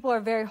 People are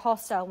very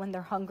hostile when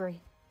they're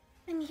hungry.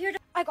 I'm here to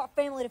I got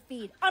family to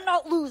feed. I'm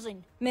not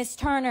losing. Miss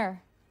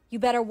Turner, you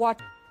better watch.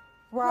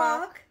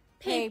 rock,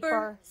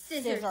 paper,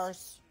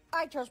 scissors.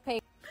 I chose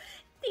paper.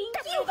 Thank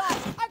you,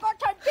 guys. I got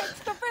 10 kids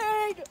to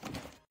feed!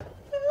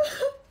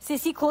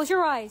 Sissy, close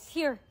your eyes.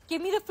 Here,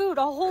 give me the food.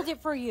 I'll hold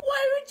it for you.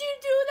 Why would you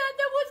do that?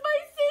 That was my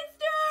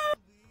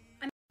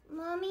sister!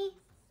 Mommy,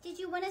 did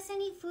you win us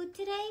any food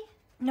today?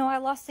 No, I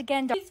lost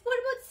again. What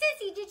about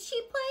Sissy? Did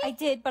she play? I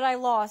did, but I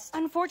lost.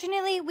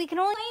 Unfortunately, we can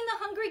only Playing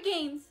the Hunger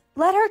Games.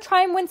 let her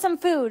try and win some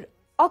food.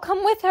 I'll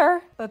come with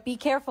her. But be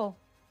careful.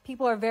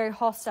 People are very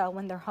hostile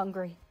when they're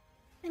hungry.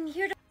 I'm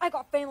here to I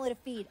got family to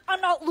feed.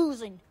 I'm not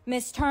losing.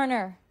 Miss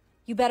Turner,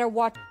 you better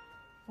watch.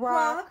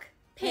 rock,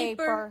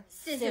 paper,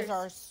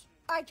 scissors.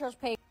 I chose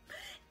paper.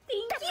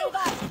 Thank you,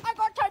 guys. I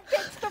got 10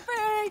 kids to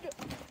feed!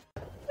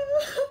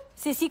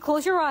 Sissy,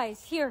 close your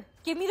eyes. Here,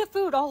 give me the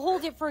food. I'll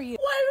hold it for you.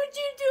 Why would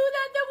you do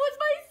that? That was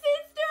my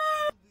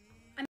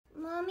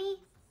sister! Mommy,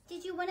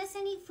 did you win us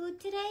any food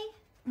today?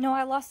 No,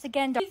 I lost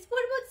again. What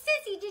about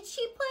Sissy? Did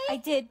she play? I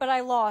did, but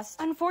I lost.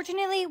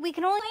 Unfortunately, we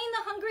can only Playing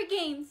the Hunger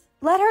Games.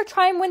 let her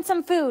try and win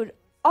some food.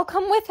 I'll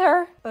come with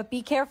her. But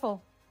be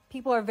careful.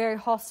 People are very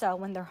hostile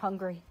when they're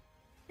hungry.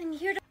 I'm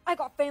here to I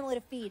got family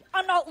to feed.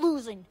 I'm not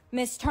losing.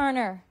 Miss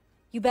Turner,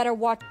 you better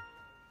watch.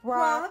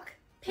 rock,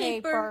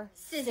 paper,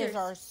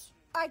 scissors.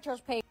 I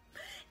chose paper.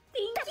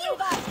 Thank you,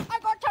 guys. I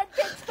got 10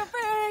 kids to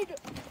feed!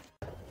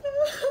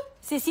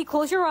 Sissy,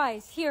 close your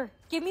eyes. Here,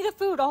 give me the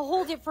food. I'll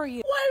hold it for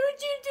you. Why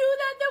would you do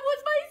that? That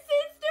was my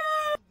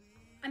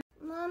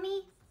sister!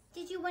 Mommy,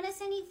 did you win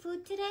us any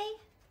food today?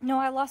 No,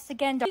 I lost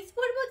again. What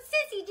about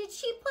Sissy? Did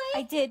she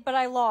play? I did, but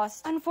I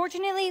lost.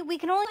 Unfortunately, we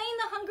can only Playing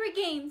the Hunger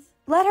Games.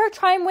 let her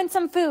try and win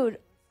some food.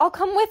 I'll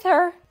come with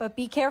her. But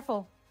be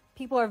careful.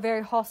 People are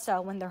very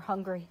hostile when they're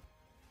hungry.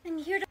 I'm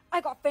here to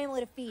I got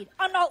family to feed.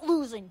 I'm not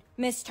losing.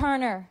 Miss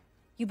Turner,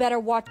 you better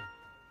watch.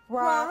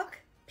 rock,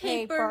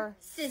 paper,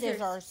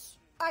 scissors.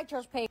 I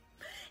chose paper.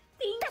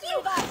 Thank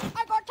you, guys.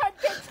 I got 10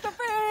 kids to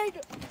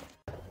feed!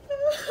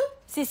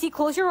 Sissy,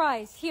 close your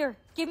eyes. Here,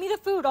 give me the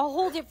food. I'll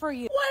hold it for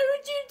you. Why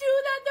would you do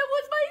that? That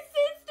was my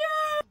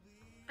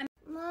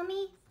sister!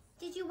 Mommy,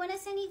 did you win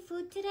us any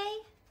food today?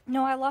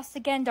 No, I lost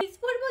again. What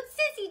about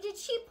Sissy? Did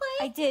she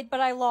play? I did,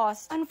 but I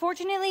lost.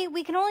 Unfortunately,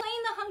 we can only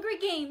Playing the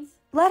Hunger Games.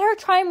 let her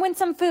try and win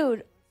some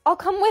food. I'll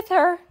come with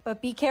her.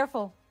 But be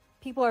careful.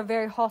 People are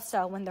very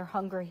hostile when they're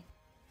hungry.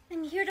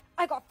 I'm here to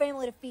I got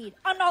family to feed.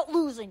 I'm not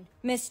losing.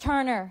 Miss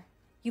Turner,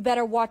 you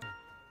better watch.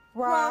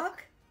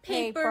 rock,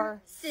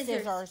 paper,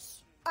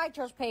 scissors. I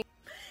chose paper.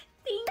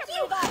 Thank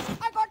you, guys.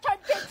 I got 10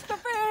 kids to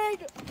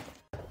feed!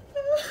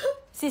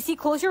 Sissy,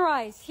 close your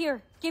eyes.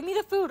 Here, give me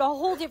the food. I'll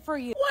hold it for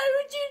you. Why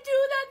would you do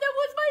that? That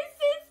was my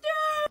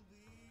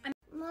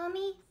sister!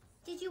 Mommy,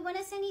 did you win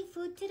us any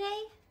food today?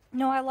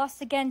 No, I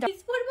lost again. What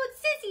about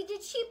Sissy?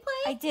 Did she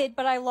play? I did,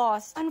 but I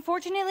lost.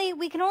 Unfortunately,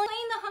 we can only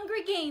Playing the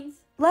Hunger Games.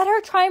 let her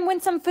try and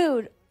win some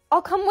food.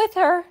 I'll come with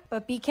her.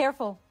 But be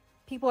careful.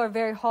 People are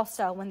very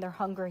hostile when they're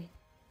hungry.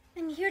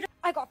 I'm here to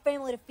I got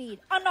family to feed.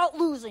 I'm not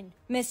losing.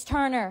 Miss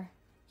Turner,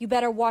 you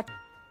better watch.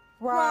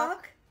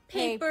 rock,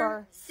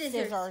 paper,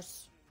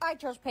 scissors. I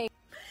chose paper.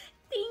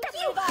 Thank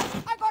Give you. me that!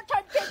 I got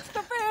 10 kids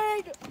to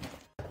feed!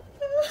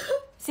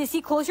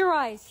 Sissy, close your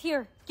eyes.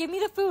 Here, give me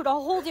the food.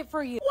 I'll hold it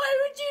for you. Why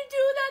would you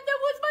do that? That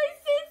was my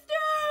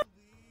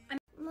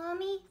sister!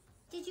 Mommy,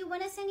 did you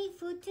win us any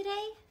food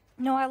today?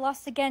 No, I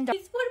lost again. What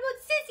about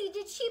Sissy?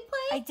 Did she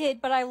play? I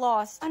did, but I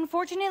lost.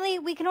 Unfortunately,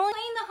 we can only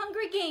Playing the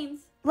Hunger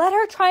Games. let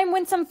her try and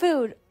win some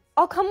food.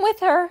 I'll come with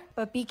her.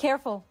 But be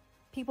careful.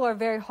 People are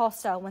very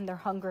hostile when they're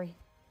hungry.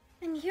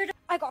 I'm here to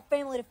I got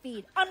family to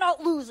feed. I'm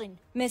not losing.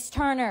 Miss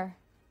Turner,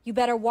 you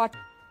better watch.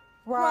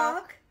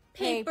 rock,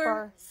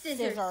 paper,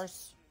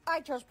 scissors. I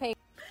chose paper.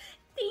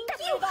 Thank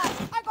Give you. me that!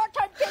 I got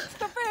 10 kids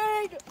to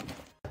feed!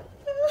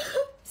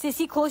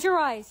 Sissy, close your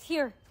eyes.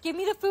 Here, give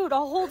me the food.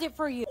 I'll hold it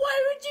for you. Why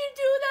would you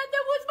do that?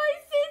 That was my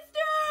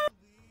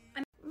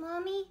sister!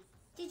 Mommy,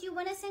 did you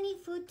win us any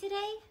food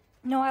today?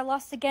 No, I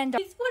lost again.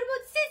 What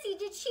about Sissy?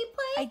 Did she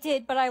play? I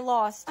did, but I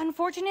lost.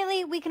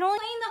 Unfortunately, we can only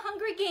Playing the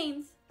Hunger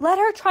Games. let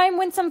her try and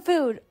win some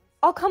food.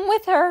 I'll come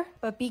with her.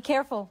 But be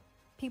careful.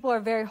 People are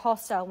very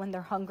hostile when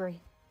they're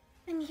hungry.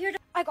 I'm here to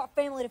I got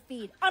family to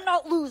feed. I'm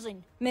not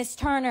losing. Miss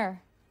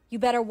Turner, you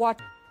better watch.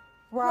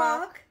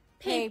 rock,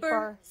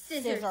 paper,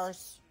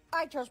 scissors.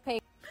 I chose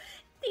paper.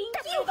 Thank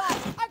Give you. me that!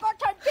 I got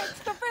 10 kids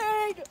to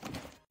feed!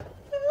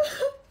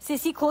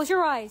 Sissy, close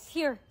your eyes.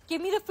 Here,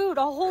 give me the food.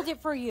 I'll hold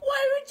it for you.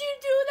 Why would you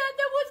do that?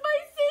 That was my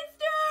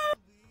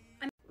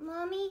sister!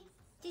 Mommy,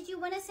 did you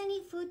win us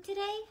any food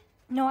today?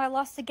 No, I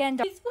lost again.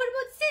 What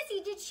about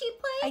Sissy? Did she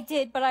play? I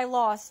did, but I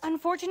lost.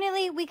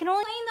 Unfortunately, we can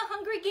only Playing the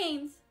Hunger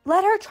Games.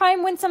 let her try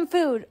and win some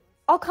food.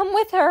 I'll come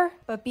with her.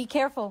 But be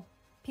careful.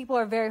 People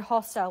are very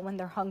hostile when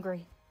they're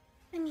hungry.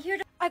 I'm here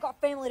to I got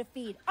family to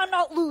feed. I'm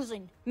not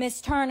losing. Miss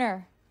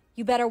Turner,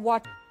 you better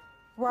watch.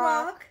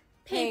 rock,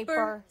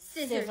 paper,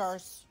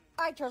 scissors.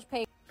 I chose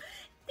paper.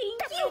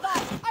 Thank Give you. me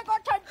that! I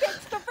got 10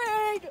 kids to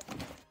feed!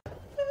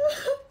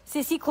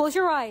 Sissy, close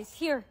your eyes.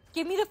 Here,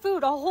 give me the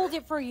food. I'll hold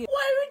it for you.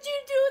 Why would you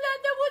do that?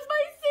 That was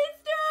my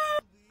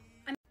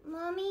sister!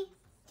 Mommy,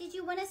 did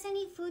you win us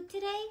any food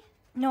today?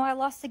 No, I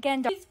lost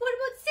again. What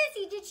about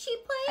Sissy? Did she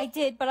play? I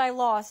did, but I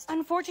lost.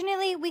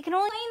 Unfortunately, we can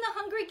only Playing the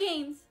Hunger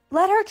Games.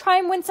 let her try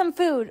and win some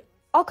food.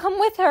 I'll come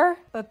with her.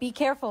 But be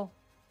careful.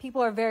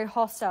 People are very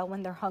hostile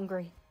when they're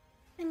hungry.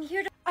 I'm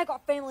here to I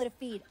got family to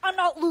feed. I'm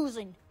not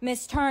losing.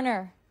 Miss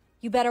Turner,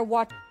 you better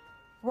watch.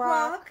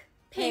 rock,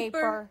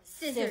 paper,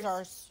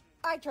 scissors.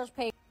 I chose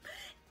paper.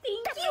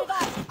 Thank Give you. me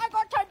that! I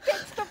got 10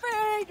 kids to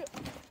feed!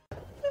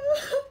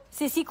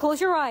 Sissy, close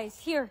your eyes.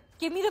 Here,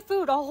 give me the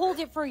food. I'll hold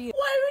it for you.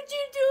 Why would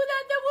you do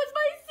that? That was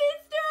my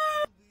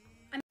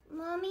sister!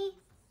 Mommy,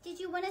 did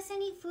you win us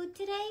any food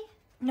today?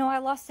 No, I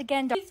lost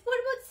again. What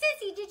about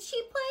Sissy? Did she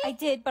play? I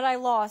did, but I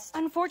lost.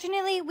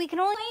 Unfortunately, we can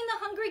only Playing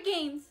the Hunger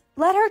Games.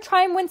 let her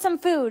try and win some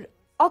food.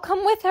 I'll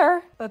come with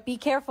her. But be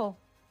careful.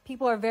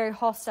 People are very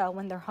hostile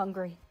when they're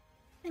hungry.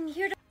 I'm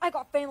here to I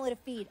got family to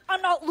feed.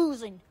 I'm not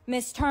losing.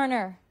 Miss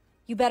Turner,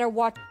 you better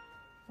watch.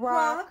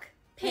 rock,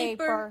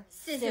 paper,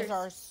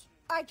 scissors.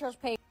 I chose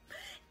paper.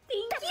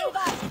 Thank Give you. me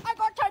that! I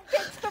got 10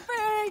 kids to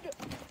feed!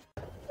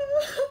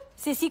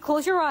 Sissy,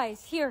 close your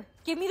eyes. Here,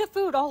 give me the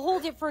food. I'll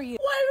hold it for you.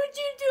 Why would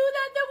you do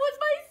that? That was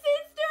my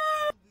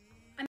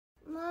sister!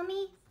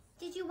 Mommy,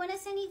 did you win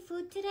us any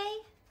food today?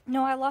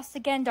 No, I lost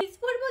again. What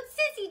about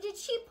Sissy? Did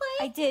she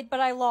play? I did, but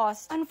I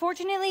lost.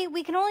 Unfortunately,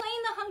 we can only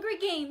Playing the Hunger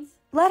Games.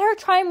 let her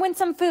try and win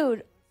some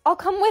food. I'll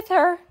come with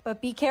her.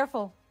 But be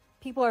careful.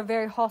 People are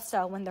very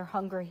hostile when they're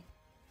hungry.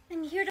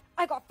 I'm here to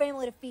I got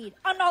family to feed.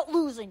 I'm not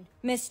losing.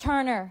 Miss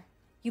Turner,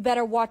 you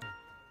better watch.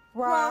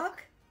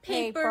 rock,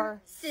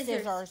 paper,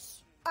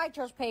 scissors. I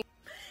chose paper.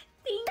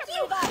 Thank Give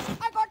you. me that!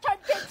 I got 10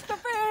 kids to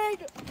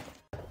feed!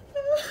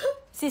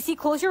 Sissy,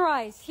 close your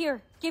eyes.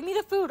 Here, give me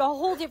the food. I'll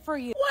hold it for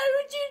you. Why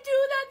would you do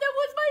that? That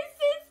was my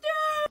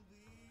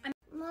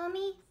sister!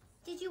 Mommy,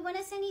 did you win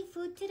us any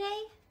food today?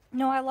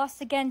 No, I lost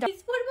again. What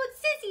about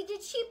Sissy?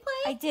 Did she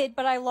play? I did,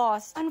 but I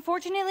lost.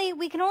 Unfortunately,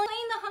 we can only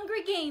Playing the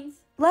Hunger Games.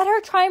 let her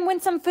try and win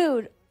some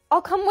food.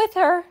 I'll come with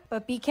her.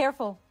 But be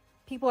careful.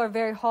 People are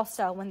very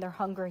hostile when they're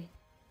hungry.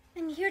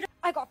 I'm here to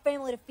I got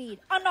family to feed.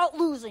 I'm not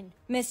losing.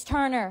 Miss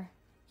Turner,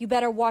 you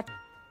better watch.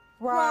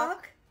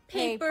 rock,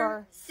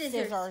 paper,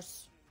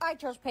 scissors. I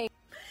chose paper.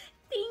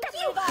 Thank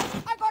Give you. me that!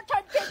 I got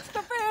 10 kids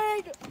to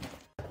feed!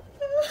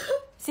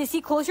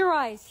 Sissy, close your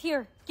eyes.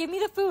 Here, give me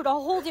the food.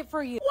 I'll hold it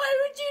for you. Why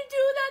would you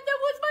do that? That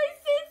was my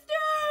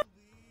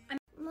sister!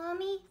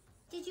 Mommy,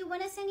 did you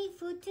win us any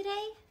food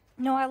today?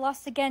 No, I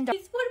lost again. What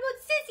about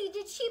Sissy?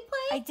 Did she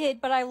play? I did,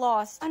 but I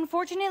lost.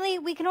 Unfortunately,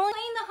 we can only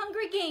Playing the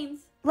Hunger Games.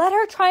 let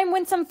her try and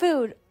win some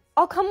food.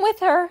 I'll come with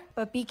her.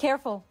 But be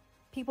careful.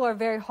 People are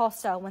very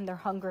hostile when they're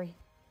hungry.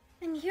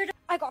 I'm here to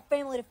I got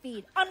family to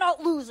feed. I'm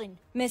not losing.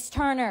 Miss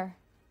Turner,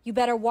 you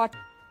better watch.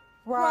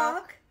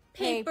 rock,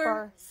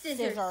 paper,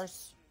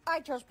 scissors. I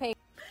chose paper.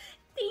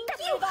 Thank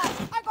you.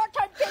 I got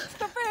 10 kids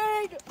to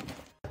feed!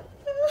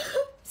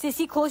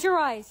 Sissy, close your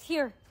eyes.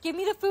 Here, give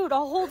me the food.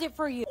 I'll hold it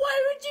for you. Why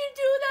would you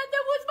do that?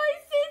 That was my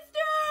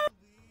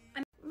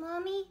sister!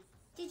 Mommy,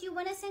 did you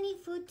win us any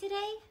food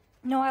today?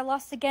 No, I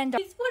lost again.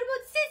 What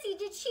about Sissy?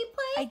 Did she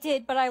play? I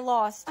did, but I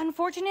lost.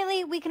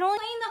 Unfortunately, we can only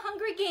Playing the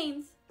Hunger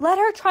Games. let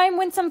her try and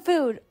win some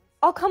food.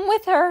 I'll come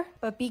with her.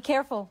 But be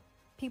careful.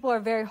 People are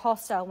very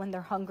hostile when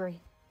they're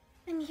hungry.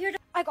 I'm here to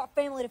I got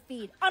family to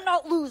feed. I'm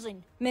not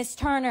losing. Miss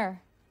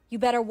Turner, you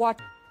better watch.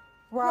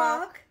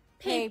 rock,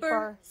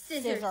 paper,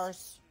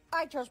 scissors.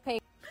 I chose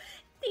paper.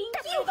 Thank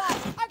you.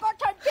 I got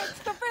 10 kids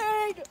to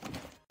feed!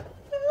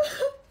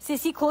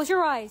 Sissy, close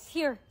your eyes.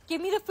 Here,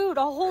 give me the food.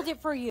 I'll hold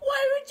it for you.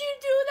 Why would you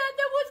do that?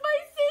 That was my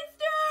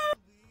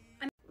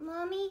sister!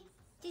 Mommy,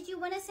 did you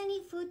win us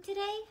any food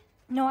today?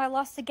 No, I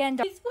lost again.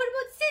 What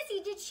about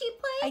Sissy? Did she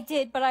play? I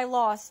did, but I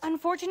lost.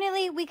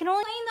 Unfortunately, we can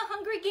only Playing the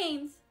Hunger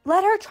Games.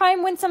 let her try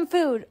and win some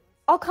food.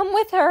 I'll come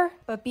with her.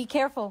 But be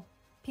careful.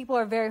 People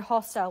are very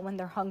hostile when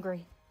they're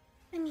hungry.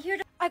 I'm here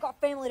to I got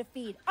family to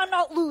feed. I'm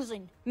not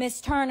losing. Miss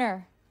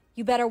Turner,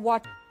 you better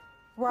watch.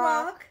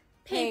 rock,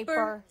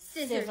 paper,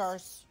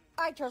 scissors.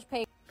 I chose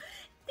paper.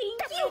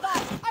 Thank you.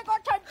 I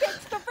got 10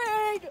 kids to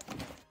feed!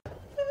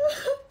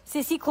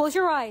 Sissy, close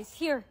your eyes.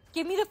 Here,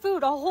 give me the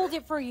food. I'll hold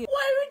it for you.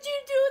 Why would you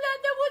do that?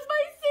 That was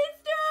my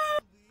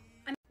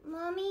sister!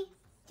 Mommy,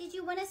 did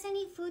you win us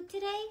any food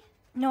today?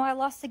 No, I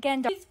lost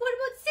again. What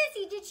about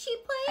Sissy? Did she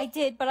play? I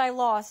did, but I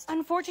lost.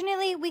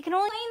 Unfortunately, we can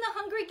only Playing the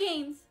Hunger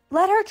Games.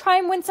 let her try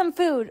and win some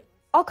food.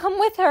 I'll come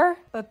with her.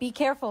 But be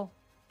careful.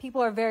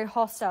 People are very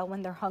hostile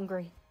when they're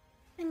hungry.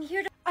 I'm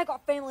here to I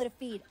got family to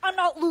feed. I'm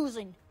not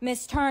losing.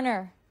 Miss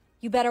Turner,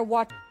 you better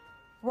watch.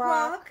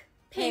 rock,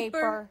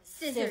 paper,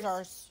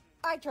 scissors.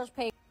 I chose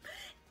paper.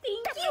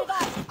 Thank you.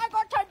 I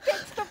got 10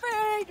 kids to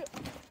feed!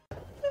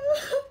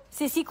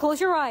 Sissy, close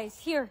your eyes.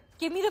 Here,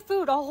 give me the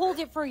food. I'll hold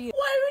it for you.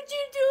 Why would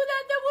you do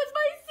that? That was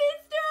my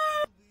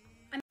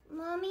sister!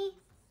 Mommy,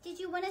 did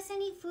you win us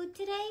any food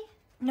today?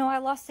 No, I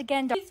lost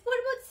again. What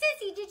about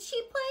Sissy? Did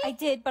she play? I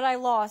did, but I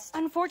lost.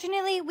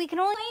 Unfortunately, we can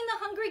only Playing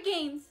the Hunger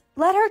Games.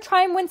 let her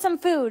try and win some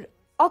food.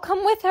 I'll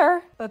come with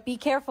her. But be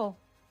careful.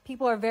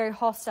 People are very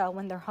hostile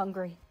when they're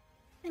hungry.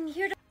 I'm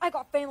here to I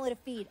got family to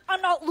feed.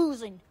 I'm not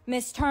losing.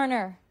 Miss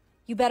Turner,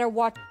 you better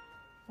watch.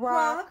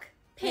 rock,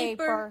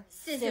 paper,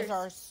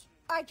 scissors.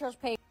 I chose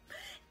paper.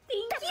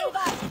 Thank you.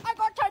 I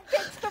got 10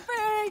 kids to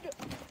feed!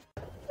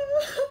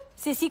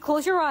 Sissy,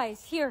 close your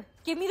eyes. Here,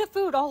 give me the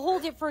food. I'll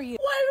hold it for you.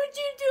 Why would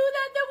you do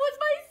that? That was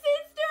my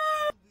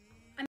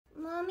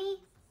sister! Mommy,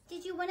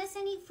 did you win us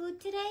any food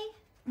today?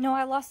 No,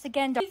 I lost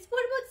again. What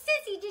about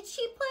Sissy? Did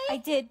she play? I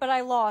did, but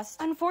I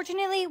lost.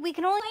 Unfortunately, we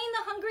can only Playing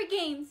the Hunger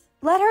Games.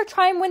 let her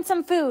try and win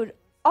some food.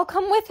 I'll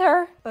come with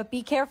her. But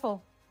be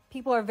careful.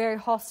 People are very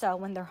hostile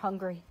when they're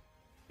hungry.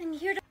 I'm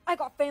here to I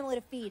got family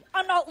to feed.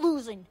 I'm not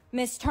losing.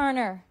 Miss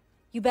Turner,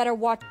 you better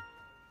watch.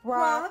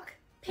 rock,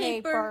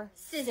 paper,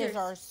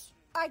 scissors.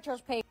 I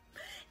chose paper.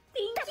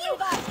 Thank you.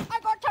 I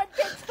got 10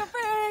 kids to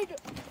feed!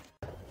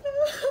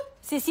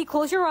 Sissy,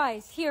 close your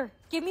eyes. Here,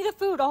 give me the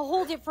food. I'll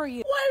hold it for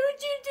you. Why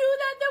would you do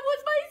that? That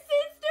was my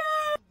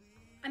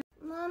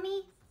sister!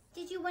 Mommy,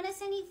 did you win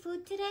us any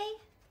food today?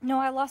 No,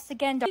 I lost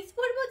again. What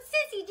about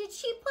Sissy? Did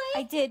she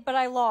play? I did, but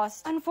I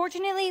lost.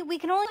 Unfortunately, we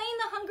can only Playing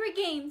the Hunger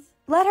Games.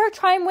 let her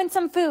try and win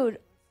some food.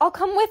 I'll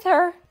come with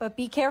her. But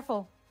be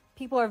careful.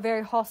 People are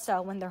very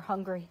hostile when they're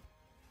hungry.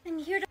 I'm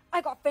here to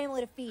I got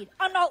family to feed.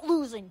 I'm not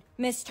losing.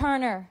 Miss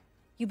Turner,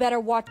 you better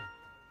watch.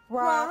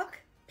 rock,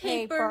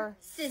 paper,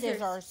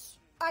 scissors.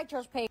 I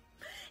chose paper.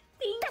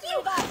 Thank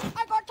you.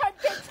 I got 10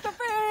 kids to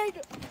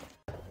feed!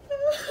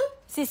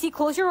 Sissy,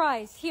 close your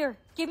eyes. Here,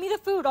 give me the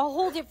food. I'll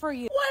hold it for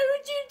you. Why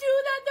would you do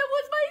that? That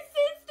was my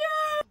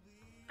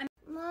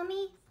sister!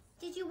 Mommy,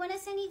 did you win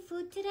us any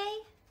food today?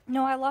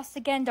 No, I lost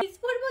again. What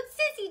about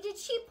Sissy? Did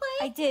she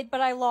play? I did,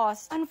 but I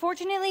lost.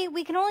 Unfortunately,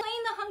 we can only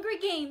Playing the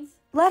Hunger Games.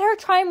 let her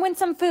try and win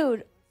some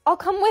food. I'll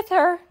come with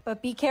her.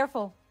 But be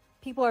careful.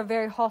 People are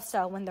very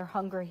hostile when they're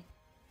hungry.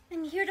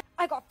 I'm here to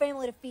I got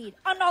family to feed.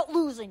 I'm not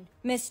losing.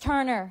 Miss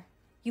Turner,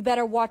 you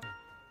better watch.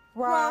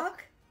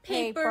 rock,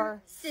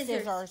 paper,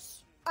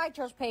 scissors. I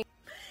chose paper.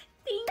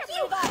 Thank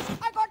you.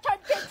 I got 10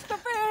 kids to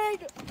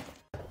feed!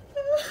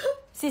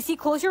 Sissy,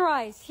 close your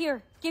eyes.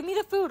 Here, give me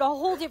the food. I'll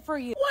hold it for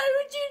you. Why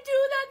would you do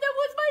that? That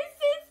was my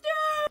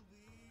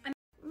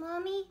sister!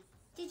 Mommy,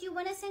 did you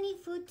win us any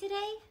food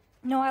today?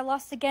 No, I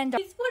lost again.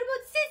 What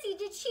about Sissy?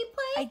 Did she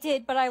play? I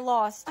did, but I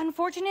lost.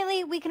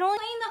 Unfortunately, we can only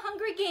Playing the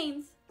Hunger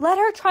Games. let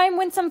her try and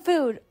win some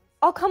food.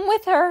 I'll come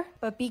with her.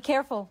 But be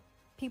careful.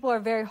 People are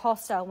very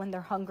hostile when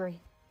they're hungry.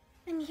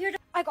 I'm here to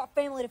I got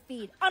family to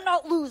feed. I'm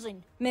not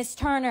losing. Miss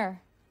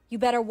Turner, you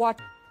better watch.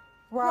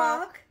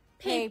 rock,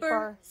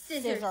 paper,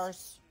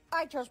 scissors.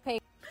 I chose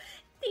paper.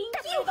 Thank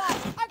you.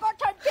 I got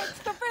 10 kids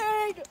to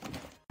feed!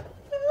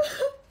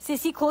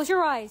 Sissy, close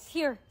your eyes.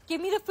 Here,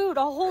 give me the food.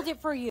 I'll hold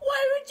it for you.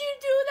 Why would you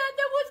do that?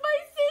 That was my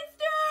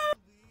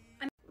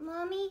sister!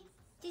 Mommy,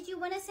 did you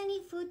win us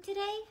any food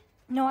today?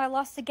 No, I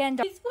lost again.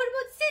 What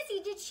about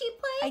Sissy? Did she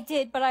play? play? I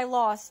did, but I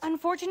lost.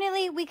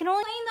 Unfortunately, we can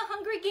only Playing the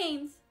Hungry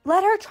Games.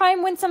 let her try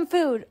and win some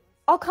food.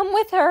 I'll come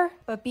with her,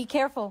 but be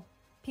careful.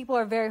 People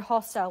are very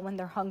hostile when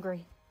they're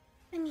hungry.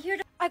 I'm here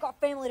to I got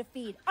family to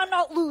feed. I'm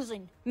not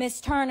losing.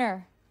 Miss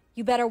Turner,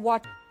 you better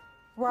watch.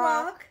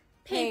 rock,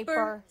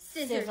 paper,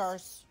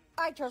 scissors.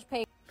 I chose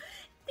paper.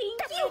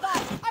 Thank you.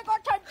 I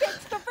got 10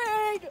 kids to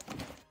feed.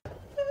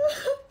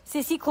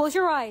 Sissy, close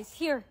your eyes.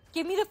 Here,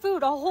 give me the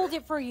food. I'll hold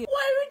it for you.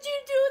 Why would you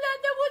do that?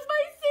 That was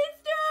my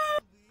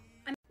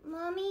sister!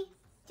 Mommy,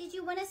 did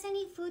you win us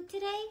any food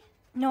today?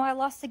 No, I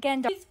lost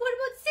again. What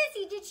about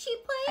Sissy? Did she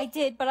play? I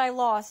did, but I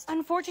lost.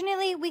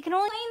 Unfortunately, we can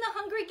only Playing the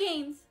Hungry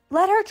Games.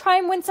 let her try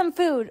and win some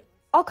food.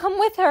 I'll come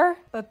with her,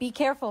 but be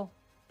careful.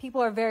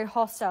 People are very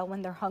hostile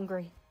when they're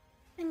hungry.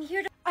 I'm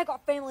here to I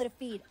got family to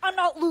feed. I'm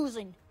not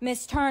losing.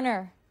 Miss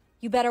Turner,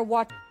 you better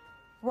watch.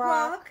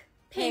 rock,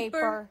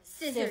 paper,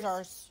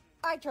 scissors.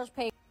 I chose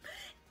paper.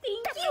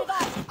 Thank you.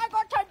 I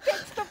got 10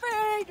 kids to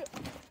feed.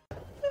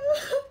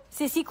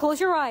 Sissy, close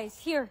your eyes.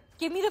 Here,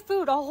 give me the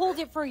food. I'll hold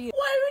it for you.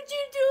 Why would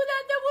you do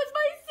that? That was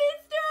my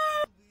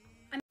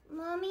sister!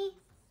 Mommy,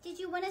 did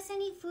you win us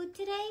any food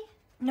today?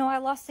 No, I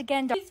lost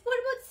again. What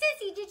about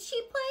Sissy? Did she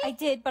play? I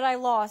did, but I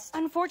lost.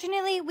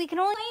 Unfortunately, we can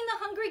only Playing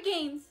the Hungry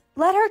Games.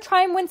 let her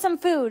try and win some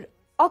food.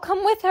 I'll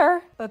come with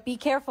her, but be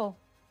careful.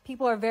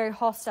 People are very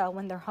hostile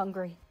when they're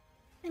hungry.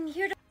 I'm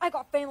here to I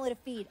got family to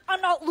feed.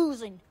 I'm not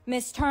losing.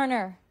 Miss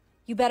Turner,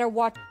 you better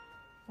watch.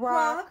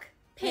 rock,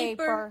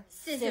 paper,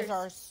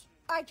 scissors.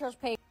 I chose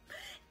paper.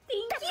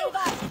 Thank you.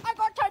 I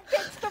got 10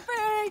 kids to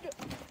feed.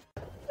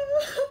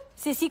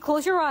 Sissy,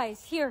 close your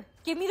eyes. Here,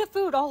 give me the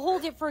food. I'll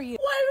hold it for you.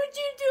 Why would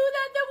you do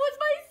that? That was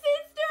my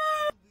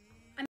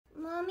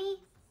sister! Mommy,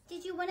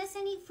 did you win us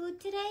any food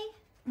today?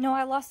 No,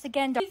 I lost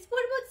again. What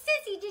about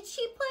Sissy? Did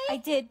she play? I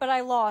did, but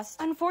I lost.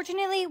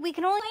 Unfortunately, we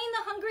can only Playing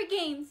the Hungry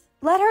Games.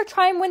 let her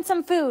try and win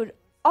some food.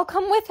 I'll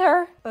come with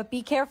her, but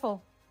be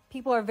careful.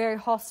 People are very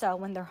hostile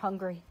when they're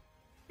hungry.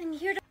 I'm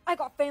here to I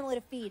got family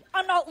to feed.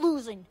 I'm not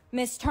losing.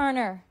 Miss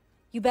Turner,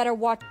 you better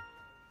watch.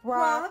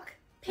 rock,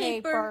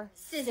 paper,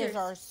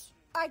 scissors.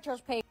 I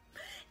chose paper.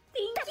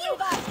 Thank you.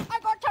 I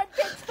got 10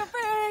 kids to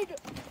feed.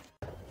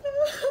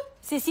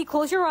 Sissy,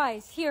 close your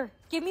eyes. Here,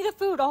 give me the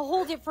food. I'll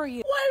hold it for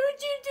you. Why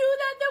would you do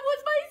that? That was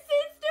my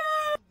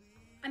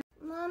sister!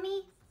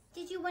 Mommy,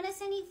 did you win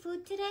us any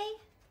food today?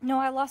 No,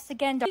 I lost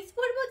again. What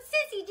about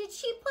Sissy? Did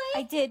she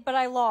play? I did, but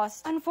I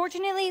lost.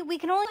 Unfortunately, we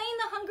can only Playing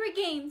the Hungry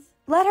Games.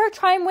 let her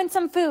try and win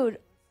some food.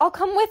 I'll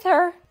come with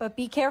her, but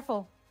be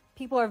careful.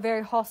 People are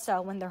very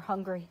hostile when they're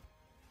hungry.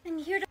 I'm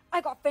here to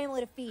I got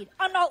family to feed.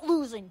 I'm not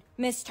losing.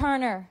 Miss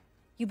Turner,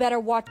 you better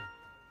watch.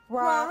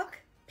 rock,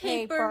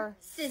 paper,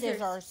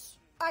 scissors.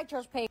 I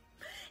chose paper.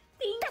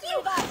 Thank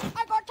you.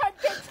 I got 10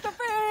 kids to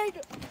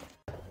feed.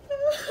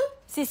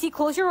 Sissy,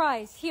 close your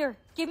eyes. Here,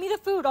 give me the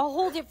food. I'll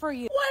hold it for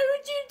you. Why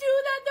would you do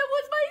that? That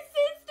was my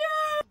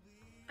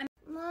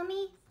sister!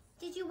 Mommy,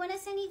 did you win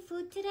us any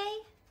food today?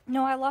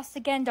 No, I lost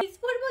again. What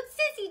about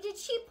Sissy? Did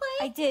she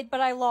play? I did,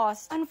 but I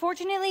lost.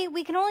 Unfortunately,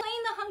 we can only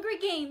Playing the Hungry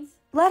Games.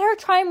 let her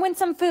try and win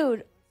some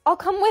food. I'll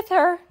come with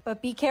her,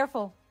 but be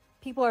careful.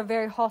 People are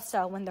very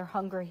hostile when they're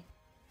hungry.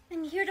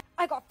 I'm here to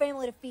I got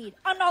family to feed.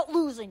 I'm not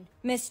losing.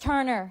 Miss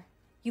Turner,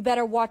 you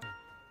better watch.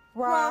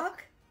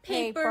 rock,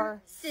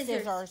 paper,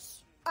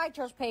 scissors. I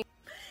chose paper.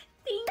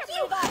 Thank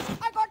you.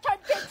 I got 10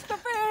 kids to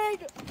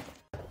feed.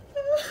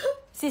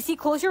 Sissy,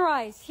 close your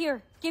eyes.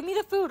 Here, give me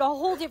the food. I'll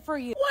hold it for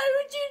you. Why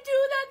would you do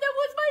that? That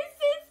was my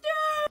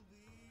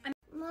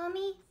sister!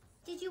 Mommy,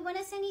 did you win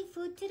us any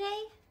food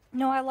today?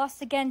 No, I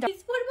lost again. What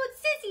about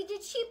Sissy?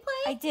 Did she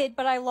play? I did,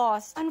 but I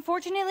lost.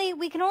 Unfortunately,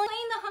 we can only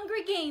Playing the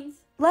Hungry Games.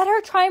 let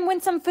her try and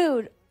win some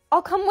food.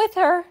 I'll come with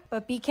her,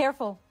 but be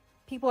careful.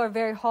 People are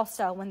very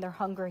hostile when they're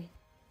hungry.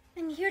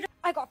 I'm here to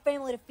I got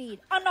family to feed.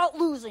 I'm not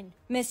losing.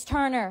 Miss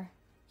Turner,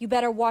 you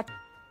better watch.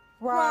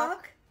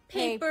 rock,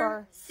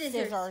 paper,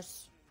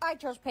 scissors. I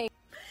chose paper.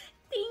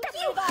 Thank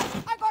you.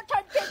 I got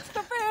 10 kids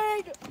to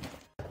feed.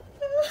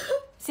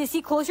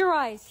 Sissy, close your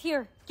eyes.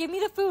 Here, give me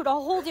the food.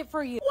 I'll hold it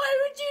for you. Why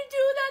would you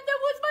do that? That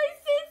was my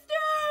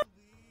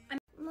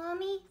sister!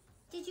 Mommy,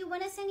 did you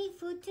win us any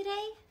food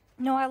today?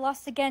 No, I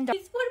lost again. What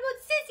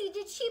about Sissy?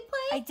 Did she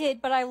play? I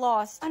did, but I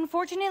lost.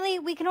 Unfortunately,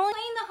 we can only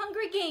Playing the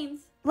Hungry Games.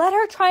 let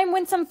her try and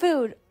win some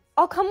food.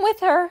 I'll come with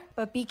her,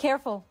 but be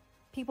careful.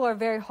 People are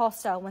very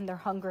hostile when they're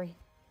hungry.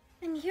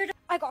 I'm here to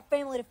I got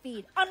family to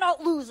feed. I'm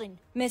not losing.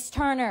 Miss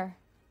Turner,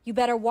 you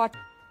better watch.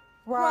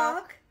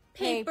 rock,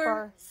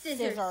 paper,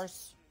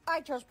 scissors. I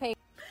chose paper.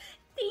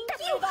 Thank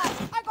you.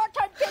 I got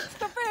 10 kids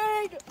to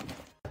feed.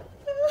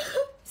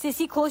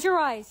 Sissy, close your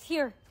eyes.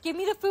 Here, give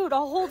me the food.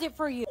 I'll hold it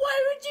for you. Why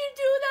would you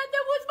do that?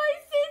 That was my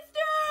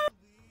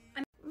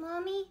sister!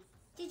 Mommy,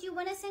 did you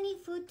win us any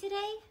food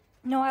today?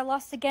 No, I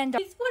lost again.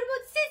 What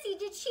about Sissy?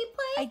 Did she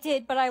play? I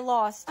did, but I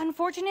lost.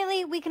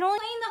 Unfortunately, we can only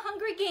Playing the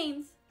Hungry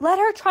Games. let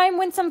her try and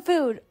win some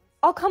food.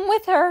 I'll come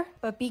with her,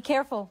 but be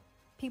careful.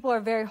 People are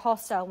very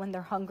hostile when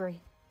they're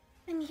hungry.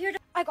 I'm here to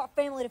I got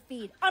family to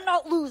feed. I'm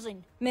not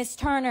losing. Miss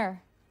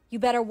Turner, you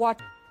better watch.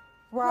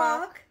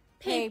 rock,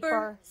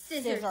 paper,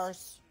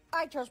 scissors.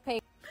 I chose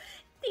paper.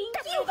 Thank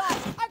Give you. me that!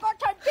 I got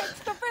 10 kids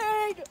to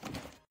feed!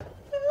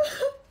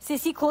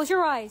 Sissy, close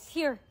your eyes.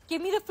 Here,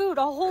 give me the food.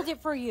 I'll hold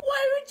it for you.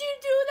 Why would you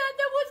do that?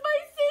 That was my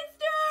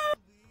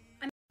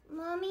sister!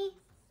 Mommy,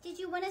 did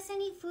you win us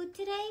any food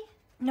today?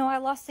 No, I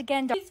lost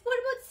again. What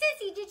about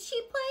Sissy? Did she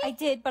play? I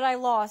did, but I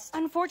lost.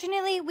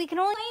 Unfortunately, we can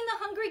only Playing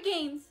the Hungry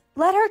Games.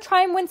 let her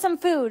try and win some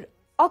food.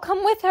 I'll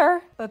come with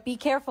her. But be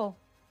careful.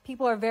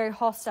 People are very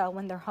hostile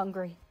when they're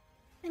hungry.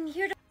 I'm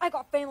here to... I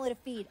got family to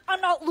feed.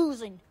 I'm not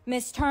losing.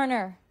 Miss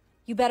Turner,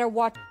 you better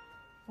watch.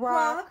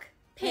 Rock,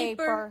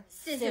 paper,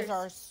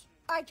 scissors.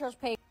 I chose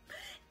paper.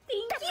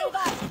 Thank Give you. me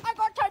that! I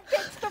got 10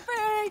 kids to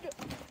feed!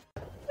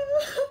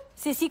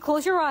 Sissy,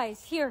 close your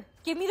eyes. Here,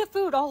 give me the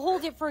food. I'll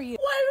hold it for you.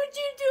 Why would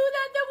you do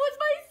that? That was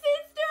my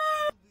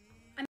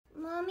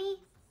sister! Mommy,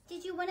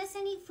 did you win us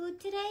any food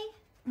today?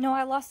 No,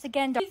 I lost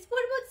again. What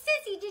about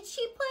Sissy? Did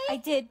she play? I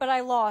did, but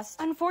I lost.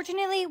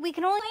 Unfortunately, we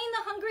can only Playing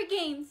the Hungry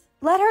Games.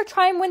 let her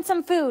try and win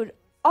some food.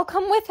 I'll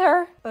come with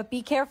her. But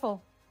be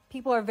careful.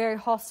 People are very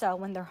hostile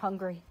when they're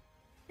hungry.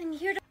 I'm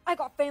here to... I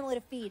got family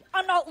to feed.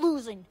 I'm not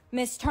losing.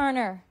 Miss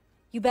Turner,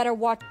 you better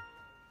watch.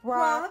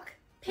 Rock,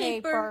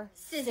 paper,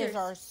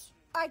 scissors.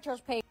 I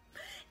chose paper.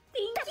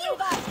 Thank Give you. me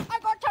that! I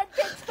got 10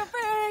 kids to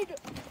feed!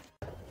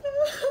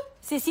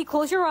 Sissy,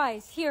 close your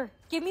eyes. Here,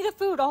 give me the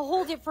food. I'll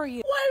hold it for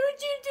you. Why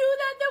would you do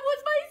that? That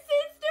was my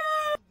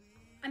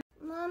sister!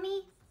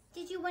 Mommy,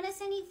 did you win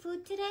us any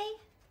food today?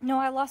 No,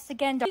 I lost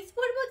again. What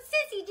about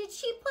Sissy? Did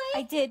she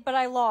play? I did, but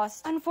I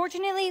lost.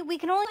 Unfortunately, we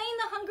can only Playing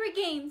the Hungry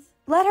Games.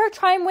 let her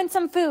try and win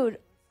some food.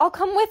 I'll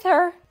come with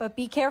her. But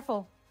be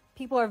careful.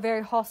 People are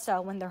very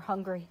hostile when they're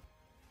hungry.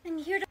 I'm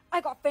here to...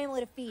 I got family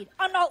to feed.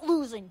 I'm not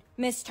losing.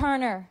 Miss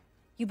Turner,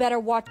 you better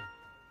watch.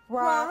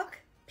 Rock,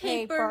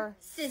 paper,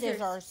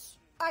 scissors.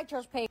 I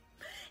chose paper.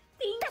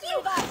 Thank Give you.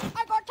 me that!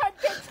 I got 10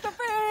 kids to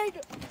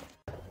feed!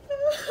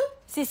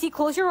 Sissy,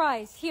 close your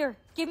eyes. Here,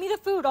 give me the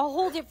food. I'll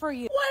hold it for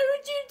you. Why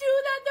would you do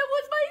that? That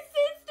was my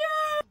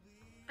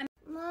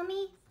sister!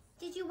 Mommy,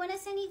 did you win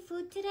us any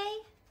food today?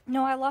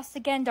 No, I lost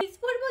again. What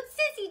about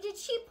Sissy? Did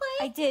she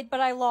play? I did,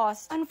 but I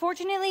lost.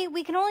 Unfortunately,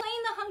 we can only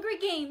Playing the Hungry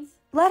Games.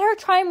 let her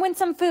try and win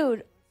some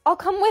food. I'll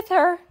come with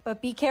her.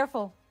 But be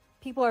careful.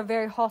 People are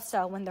very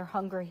hostile when they're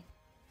hungry.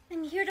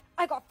 I'm here to...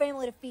 I got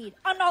family to feed.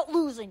 I'm not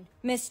losing.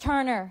 Miss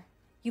Turner,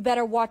 you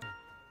better watch.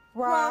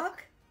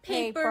 Rock,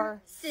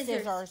 paper,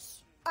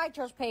 scissors. I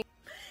chose paper.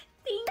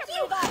 Thank Give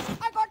you. me that!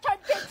 I got 10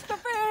 kids to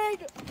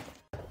feed!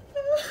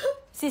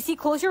 Sissy,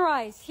 close your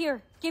eyes.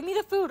 Here, give me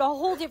the food. I'll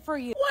hold it for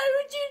you. Why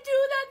would you do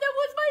that? That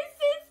was my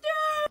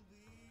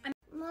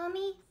sister!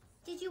 Mommy,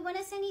 did you win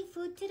us any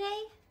food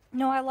today?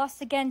 No, I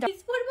lost again. What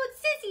about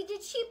Sissy?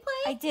 Did she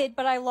play? I did,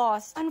 but I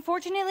lost.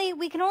 Unfortunately,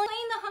 we can only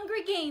Playing the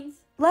Hungry Games.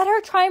 let her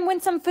try and win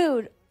some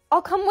food.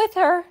 I'll come with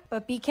her.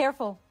 But be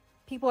careful.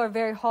 People are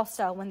very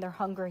hostile when they're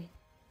hungry.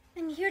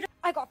 I'm here to...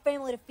 I got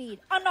family to feed.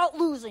 I'm not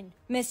losing.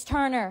 Miss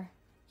Turner,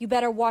 you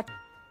better watch.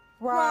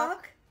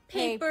 Rock,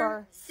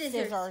 paper,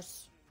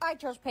 scissors. I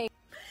chose paper.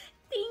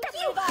 Thank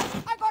Give you. me that!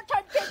 I got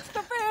 10 kids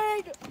to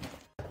feed!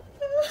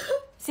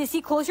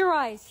 Sissy, close your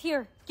eyes.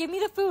 Here, give me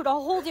the food.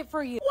 I'll hold it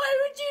for you. Why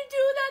would you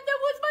do that? That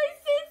was my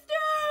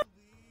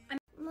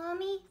sister!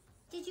 Mommy,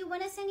 did you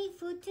win us any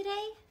food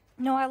today?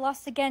 No, I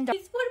lost again. What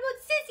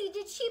about Sissy?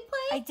 Did she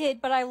play? I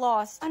did, but I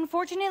lost.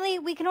 Unfortunately,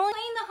 we can only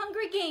Playing the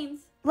Hungry Games.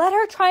 let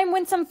her try and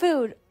win some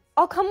food.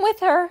 I'll come with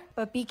her.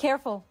 But be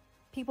careful.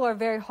 People are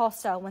very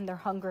hostile when they're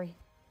hungry.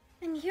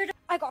 I'm here to...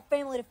 I got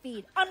family to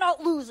feed. I'm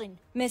not losing.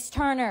 Miss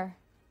Turner,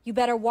 you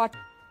better watch.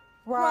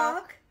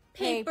 Rock,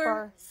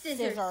 paper,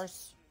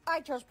 scissors. I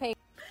chose paper.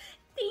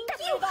 Thank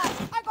Give you. me that!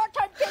 I got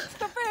 10 kids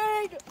to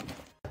feed!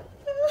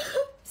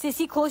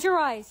 Sissy, close your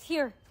eyes.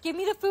 Here, give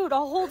me the food.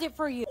 I'll hold it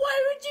for you. Why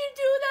would you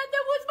do that?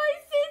 That was my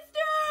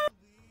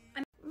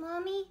sister!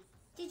 Mommy,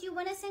 did you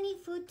win us any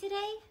food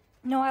today?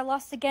 No, I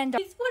lost again.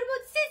 What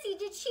about Sissy?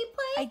 Did she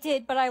play? I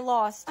did, but I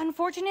lost.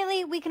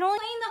 Unfortunately, we can only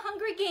Playing the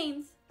Hungry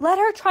Games. let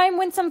her try and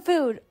win some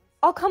food.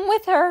 I'll come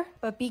with her.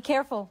 But be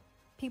careful.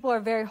 People are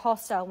very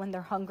hostile when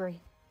they're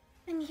hungry.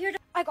 I'm here to...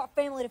 I got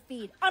family to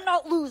feed. I'm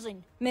not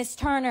losing. Miss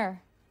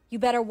Turner, you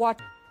better watch.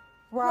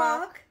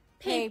 Rock,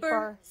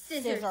 paper,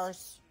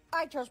 scissors.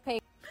 I chose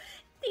paper.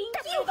 Thank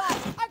Give you. me that!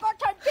 I got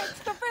 10 kids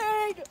to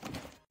feed!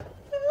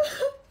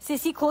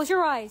 Sissy, close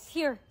your eyes.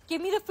 Here,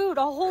 give me the food.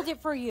 I'll hold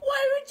it for you.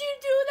 Why would you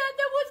do that?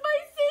 That was my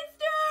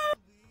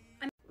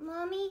sister!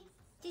 Mommy,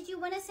 did you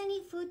win us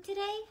any food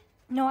today?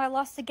 No, I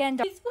lost again.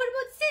 What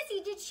about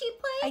Sissy? Did she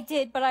play? I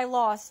did, but I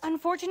lost.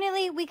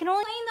 Unfortunately, we can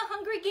only Playing the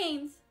Hungry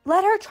Games.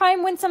 let her try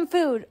and win some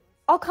food.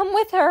 I'll come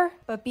with her.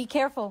 But be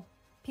careful.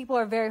 People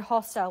are very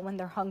hostile when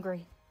they're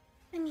hungry.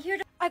 I'm here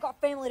to... I got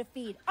family to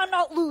feed. I'm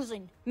not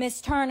losing. Miss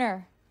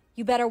Turner,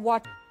 you better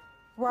watch.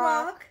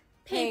 Rock,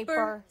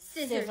 paper,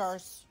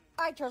 scissors.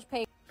 I chose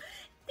paper.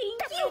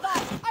 Thank Give you. me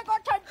that! I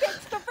got 10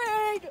 kids to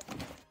feed!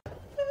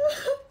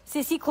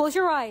 Sissy, close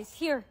your eyes.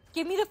 Here,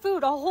 give me the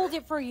food. I'll hold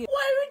it for you.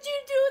 Why would you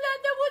do that?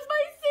 That was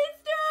my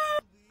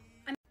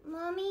sister!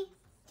 Mommy,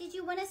 did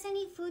you win us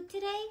any food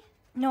today?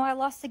 No, I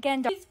lost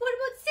again. What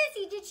about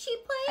Sissy? Did she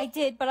play? I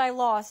did, but I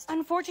lost.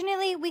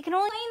 Unfortunately, we can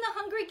only Play in the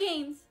Hunger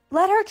Games.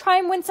 let her try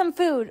and win some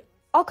food.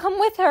 I'll come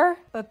with her,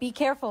 but be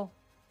careful.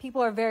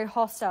 People are very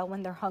hostile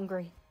when they're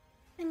hungry.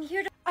 I'm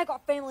here to... I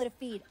got family to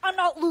feed. I'm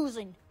not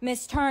losing.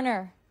 Miss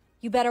Turner,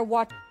 you better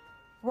watch.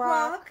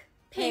 Rock,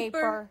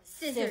 paper,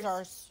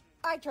 scissors.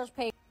 I chose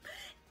paper.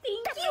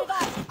 Thank Give you. me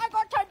that! I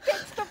got 10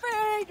 pigs to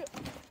feed!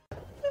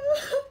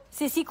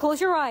 Sissy,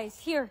 close your eyes.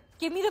 Here,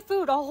 give me the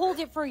food. I'll hold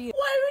it for you.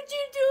 Why would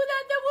you do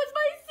that? That was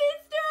my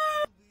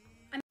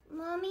sister!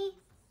 Mommy,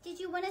 did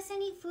you win us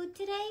any food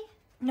today?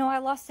 No, I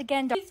lost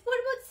again. What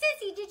about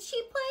Sissy? Did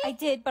she play? I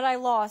did, but I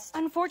lost.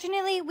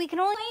 Unfortunately, we can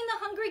only Play in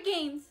the Hunger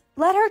Games.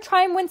 let her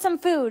try and win some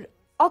food.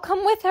 I'll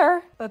come with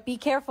her, but be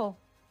careful.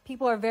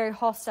 People are very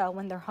hostile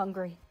when they're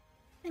hungry.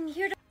 I'm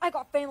here to... I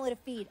got family to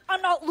feed.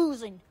 I'm not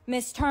losing.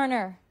 Miss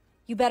Turner,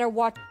 you better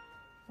watch.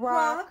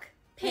 Rock,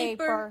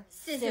 paper,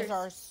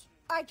 scissors.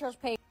 I chose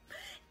paper.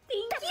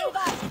 Thank Give you. me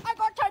that! I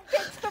got 10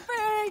 pigs to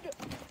feed!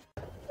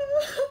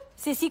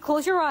 Sissy,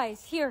 close your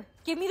eyes. Here,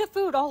 give me the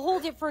food. I'll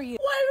hold it for you.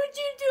 Why would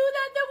you do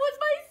that? That was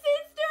my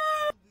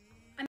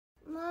sister!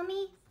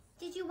 Mommy,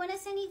 did you win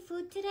us any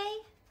food today?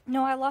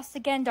 No, I lost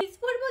again. What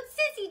about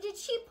Sissy? Did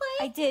she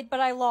play? I did, but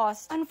I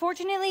lost.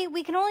 Unfortunately,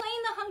 we can only Play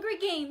in the Hunger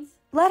Games.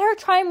 let her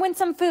try and win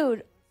some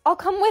food. I'll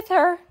come with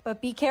her,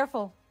 but be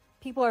careful.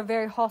 People are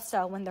very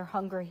hostile when they're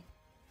hungry.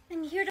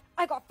 I'm here to...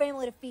 I got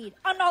family to feed.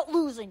 I'm not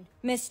losing.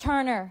 Miss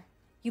Turner,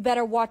 you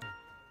better watch.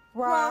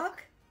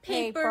 Rock,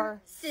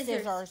 paper,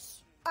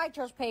 scissors. I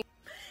chose paper.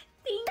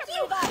 Thank Give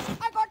you. me that!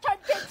 I got 10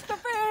 pigs to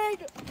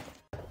feed!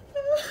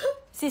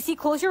 Sissy,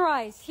 close your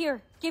eyes.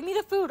 Here, give me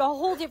the food. I'll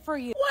hold it for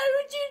you. Why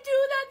would you do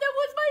that? That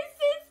was my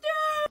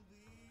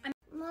sister!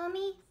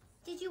 Mommy,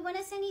 did you win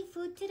us any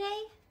food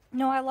today?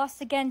 No, I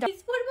lost again. What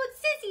about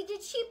Sissy?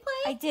 Did she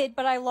play? I did,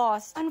 but I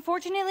lost.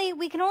 Unfortunately,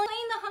 we can only Play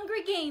in the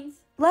Hunger Games.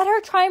 let her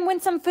try and win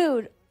some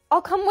food.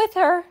 I'll come with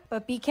her,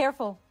 but be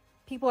careful.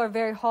 People are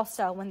very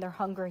hostile when they're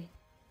hungry.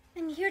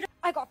 I'm here to...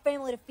 I got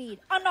family to feed.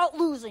 I'm not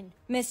losing.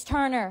 Miss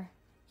Turner,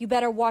 you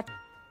better watch.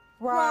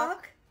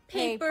 Rock,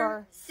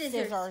 paper,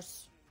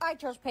 scissors. I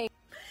chose paper.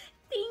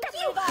 Thank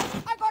Give you. me that!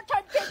 I got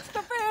 10 pigs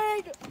to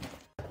feed!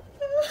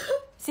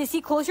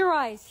 Sissy, close your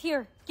eyes.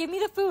 Here, give me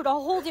the food.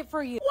 I'll hold it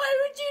for you. Why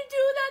would you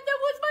do that? That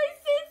was my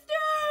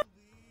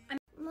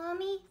sister!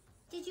 Mommy,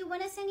 did you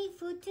win us any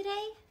food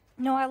today?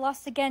 No, I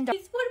lost again. What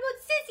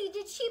about Sissy?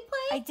 Did she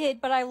play? I did,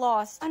 but I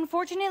lost.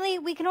 Unfortunately,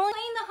 we can only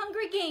Play in the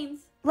Hunger Games.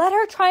 let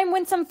her try and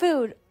win some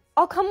food.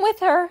 I'll come with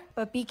her,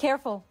 but be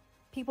careful.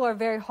 People are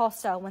very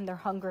hostile when they're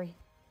hungry.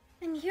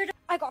 I'm here to...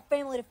 I got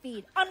family to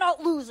feed. I'm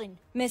not losing.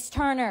 Miss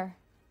Turner,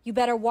 you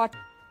better watch.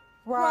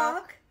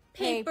 Rock,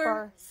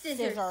 paper,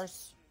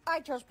 scissors. I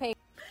chose paper.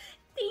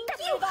 Thank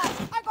Give you. me that!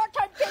 I got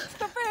 10 pigs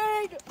to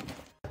feed!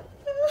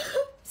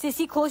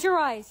 Sissy, close your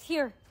eyes.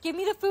 Here, give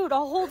me the food.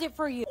 I'll hold it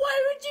for you. Why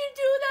would you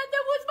do that?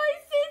 That was my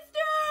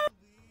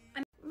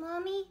sister!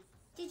 Mommy,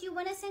 did you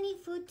win us any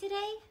food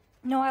today?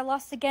 No, I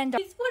lost again.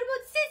 What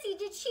about Sissy?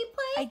 Did she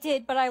play? I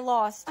did, but I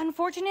lost.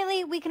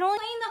 Unfortunately, we can only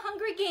Play in the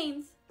Hunger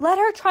Games. let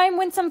her try and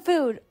win some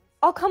food.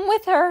 I'll come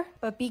with her,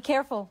 but be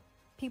careful.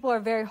 People are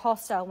very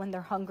hostile when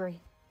they're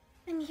hungry.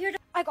 I'm here to...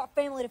 I got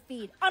family to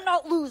feed. I'm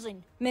not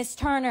losing. Miss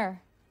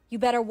Turner, you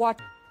better watch.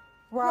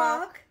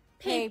 Rock,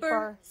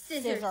 paper,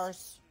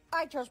 scissors.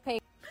 I chose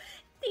paper.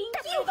 Thank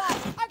Give you. me that!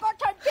 I got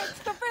 10 pigs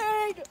to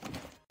feed!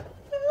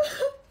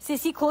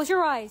 Sissy, close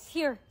your eyes.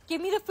 Here,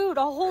 give me the food.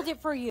 I'll hold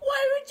it for you.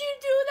 Why would you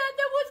do that?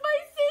 That was my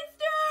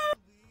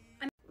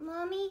sister!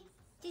 Mommy,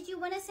 did you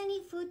win us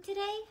any food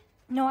today?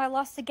 No, I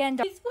lost again.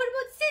 What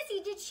about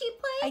Sissy? Did she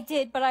play? I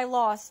did, but I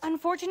lost.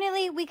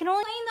 Unfortunately, we can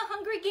only Play in the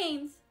Hunger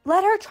Games.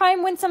 let her try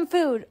and win some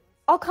food.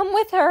 I'll come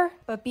with her,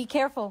 but be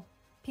careful.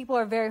 People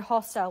are very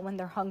hostile when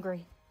they're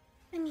hungry.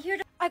 I'm here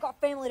to... I got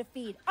family to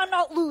feed. I'm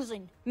not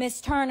losing. Miss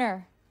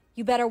Turner,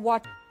 you better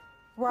watch.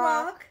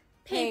 Rock,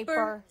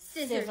 paper,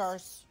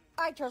 scissors.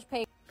 I chose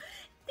paper.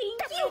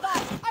 Thank Give you. me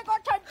that! I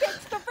got 10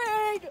 pigs to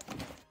feed!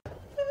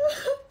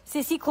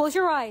 Sissy, close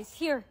your eyes.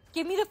 Here,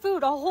 give me the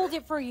food. I'll hold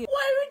it for you.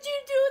 Why would you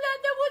do that?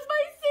 That was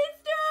my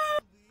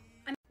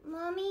sister!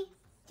 Mommy,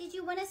 did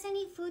you win us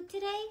any food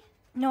today?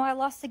 No, I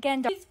lost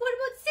again. What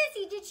about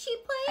Sissy? Did she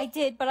play? I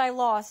did, but I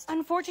lost.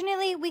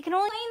 Unfortunately, we can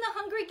only Play in the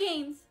Hunger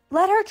Games.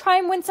 let her try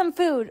and win some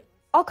food.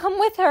 I'll come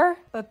with her,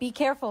 but be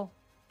careful.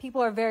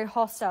 People are very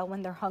hostile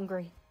when they're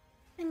hungry.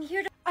 I'm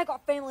here to... I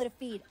got family to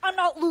feed. I'm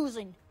not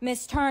losing.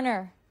 Miss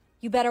Turner,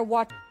 you better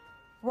watch.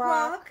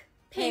 Rock,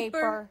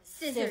 paper,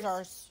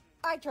 scissors.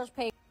 I chose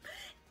paper.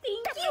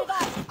 Thank Give you. me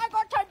that! I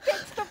got 10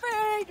 pigs to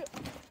feed!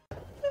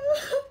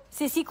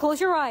 Sissy, close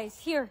your eyes.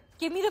 Here,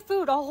 give me the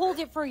food. I'll hold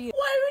it for you.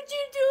 Why would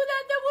you do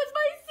that? That was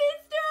my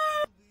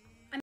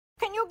sister!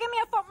 Can you give me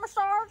a foot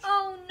massage?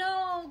 Oh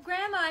no,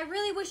 Grandma, I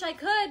really wish I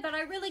could, but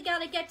I really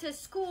gotta get to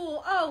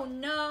school. Oh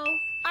no.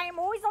 I am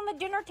always on the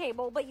dinner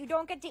table, but you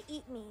don't get to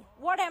eat me.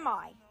 What am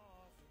I?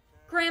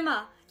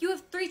 Grandma, you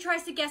have 3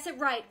 tries to guess it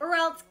right, or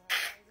else...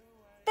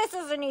 This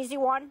is an easy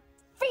one.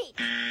 Feet.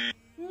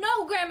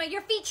 No, Grandma,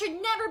 your feet should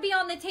never be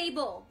on the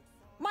table.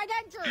 My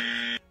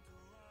dentures.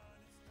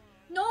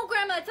 No,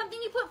 Grandma, it's something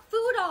you put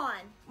food on.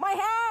 My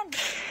hand!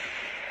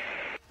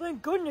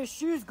 Thank goodness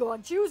she's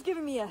gone. She was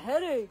giving me a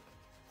headache.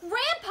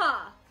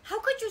 Grandpa! How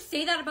could you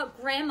say that about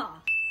Grandma?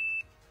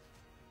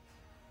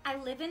 I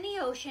live in the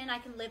ocean. I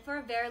can live for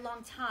a very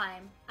long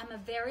time. I'm a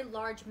very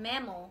large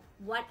mammal.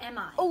 What am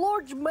I? A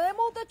large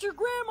mammal? That's your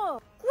grandma.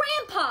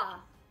 Grandpa!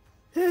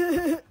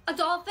 A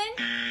dolphin?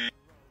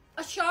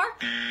 A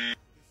shark?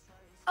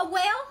 A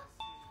whale?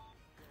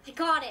 I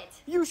got it.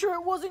 You sure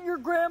it wasn't your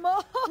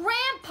grandma?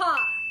 Grandpa!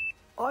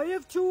 I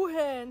have 2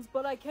 hands,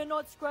 but I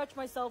cannot scratch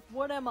myself.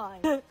 What am I?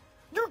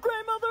 Your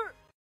grandmother?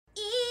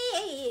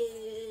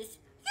 Is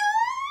you!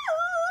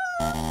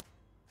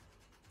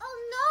 Oh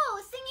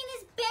no, singing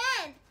is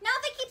banned. Now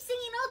if I keep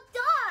singing, I'll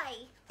die.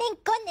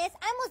 Thank goodness,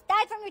 I almost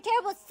died from your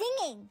terrible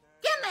singing.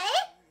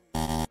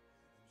 Gimme!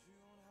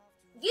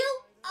 You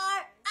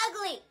are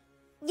ugly.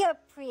 You're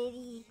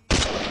pretty.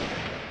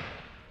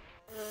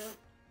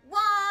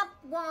 Womp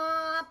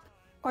womp.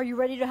 Are you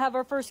ready to have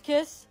our first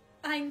kiss?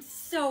 I'm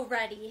so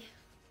ready.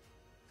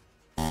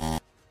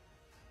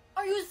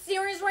 Are you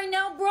serious right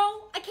now, bro?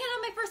 I can't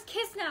have my first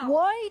kiss now.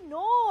 Why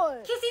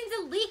not? Kissing's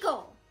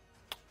illegal.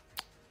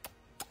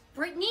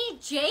 Brittany,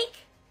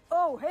 Jake?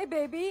 Oh, hey,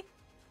 baby.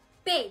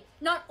 Babe,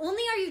 not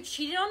only are you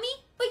cheating on me,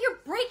 but you're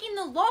breaking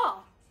the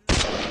law.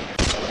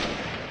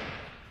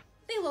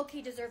 They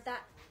low-key deserve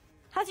that.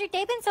 How's your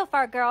day been so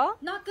far, girl?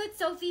 Not good,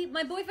 Sophie.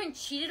 My boyfriend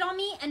cheated on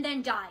me and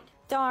then died.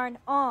 Darn,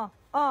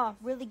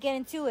 really get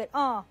into it,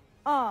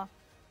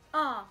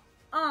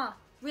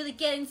 Really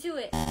get into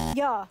it.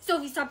 yeah,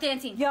 Sophie, stop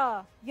dancing.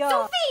 yeah,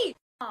 Sophie!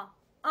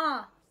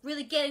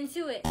 Really get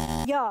into it.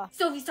 yeah,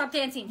 Sophie, stop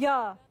dancing.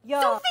 yeah,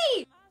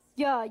 Sophie!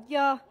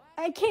 yeah,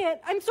 I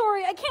can't, I'm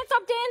sorry, I can't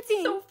stop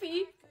dancing.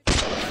 Sophie!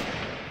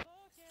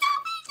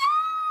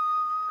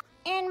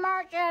 In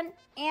motion,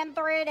 in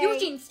 3D.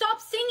 Eugene, stop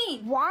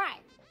singing! Why?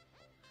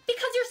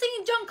 Because you're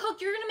singing Jungkook,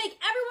 you're gonna make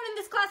everyone in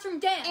this classroom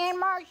dance. In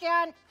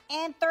motion,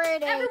 in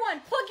 3D.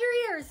 Everyone, plug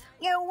your ears.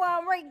 You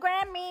won't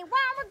regret me,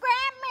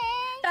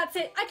 That's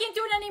it. I can't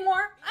do it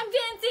anymore. I'm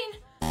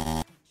dancing.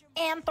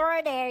 In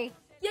 3D.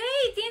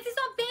 Yay, dancing's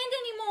not banned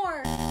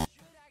anymore.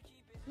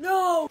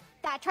 No.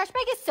 That trash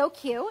bag is so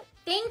cute.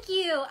 Thank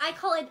you. I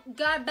call it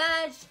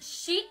garbage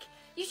chic.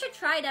 You should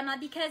try it, Emma,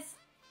 because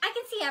I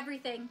can see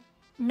everything.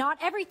 Not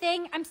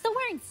everything. I'm still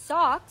wearing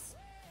socks.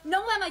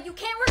 No, Emma, you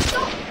can't wear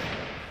socks.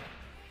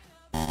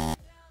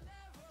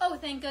 Oh,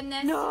 thank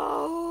goodness.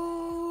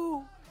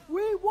 No.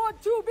 We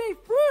want to be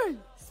free.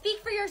 Speak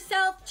for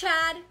yourself,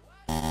 Chad.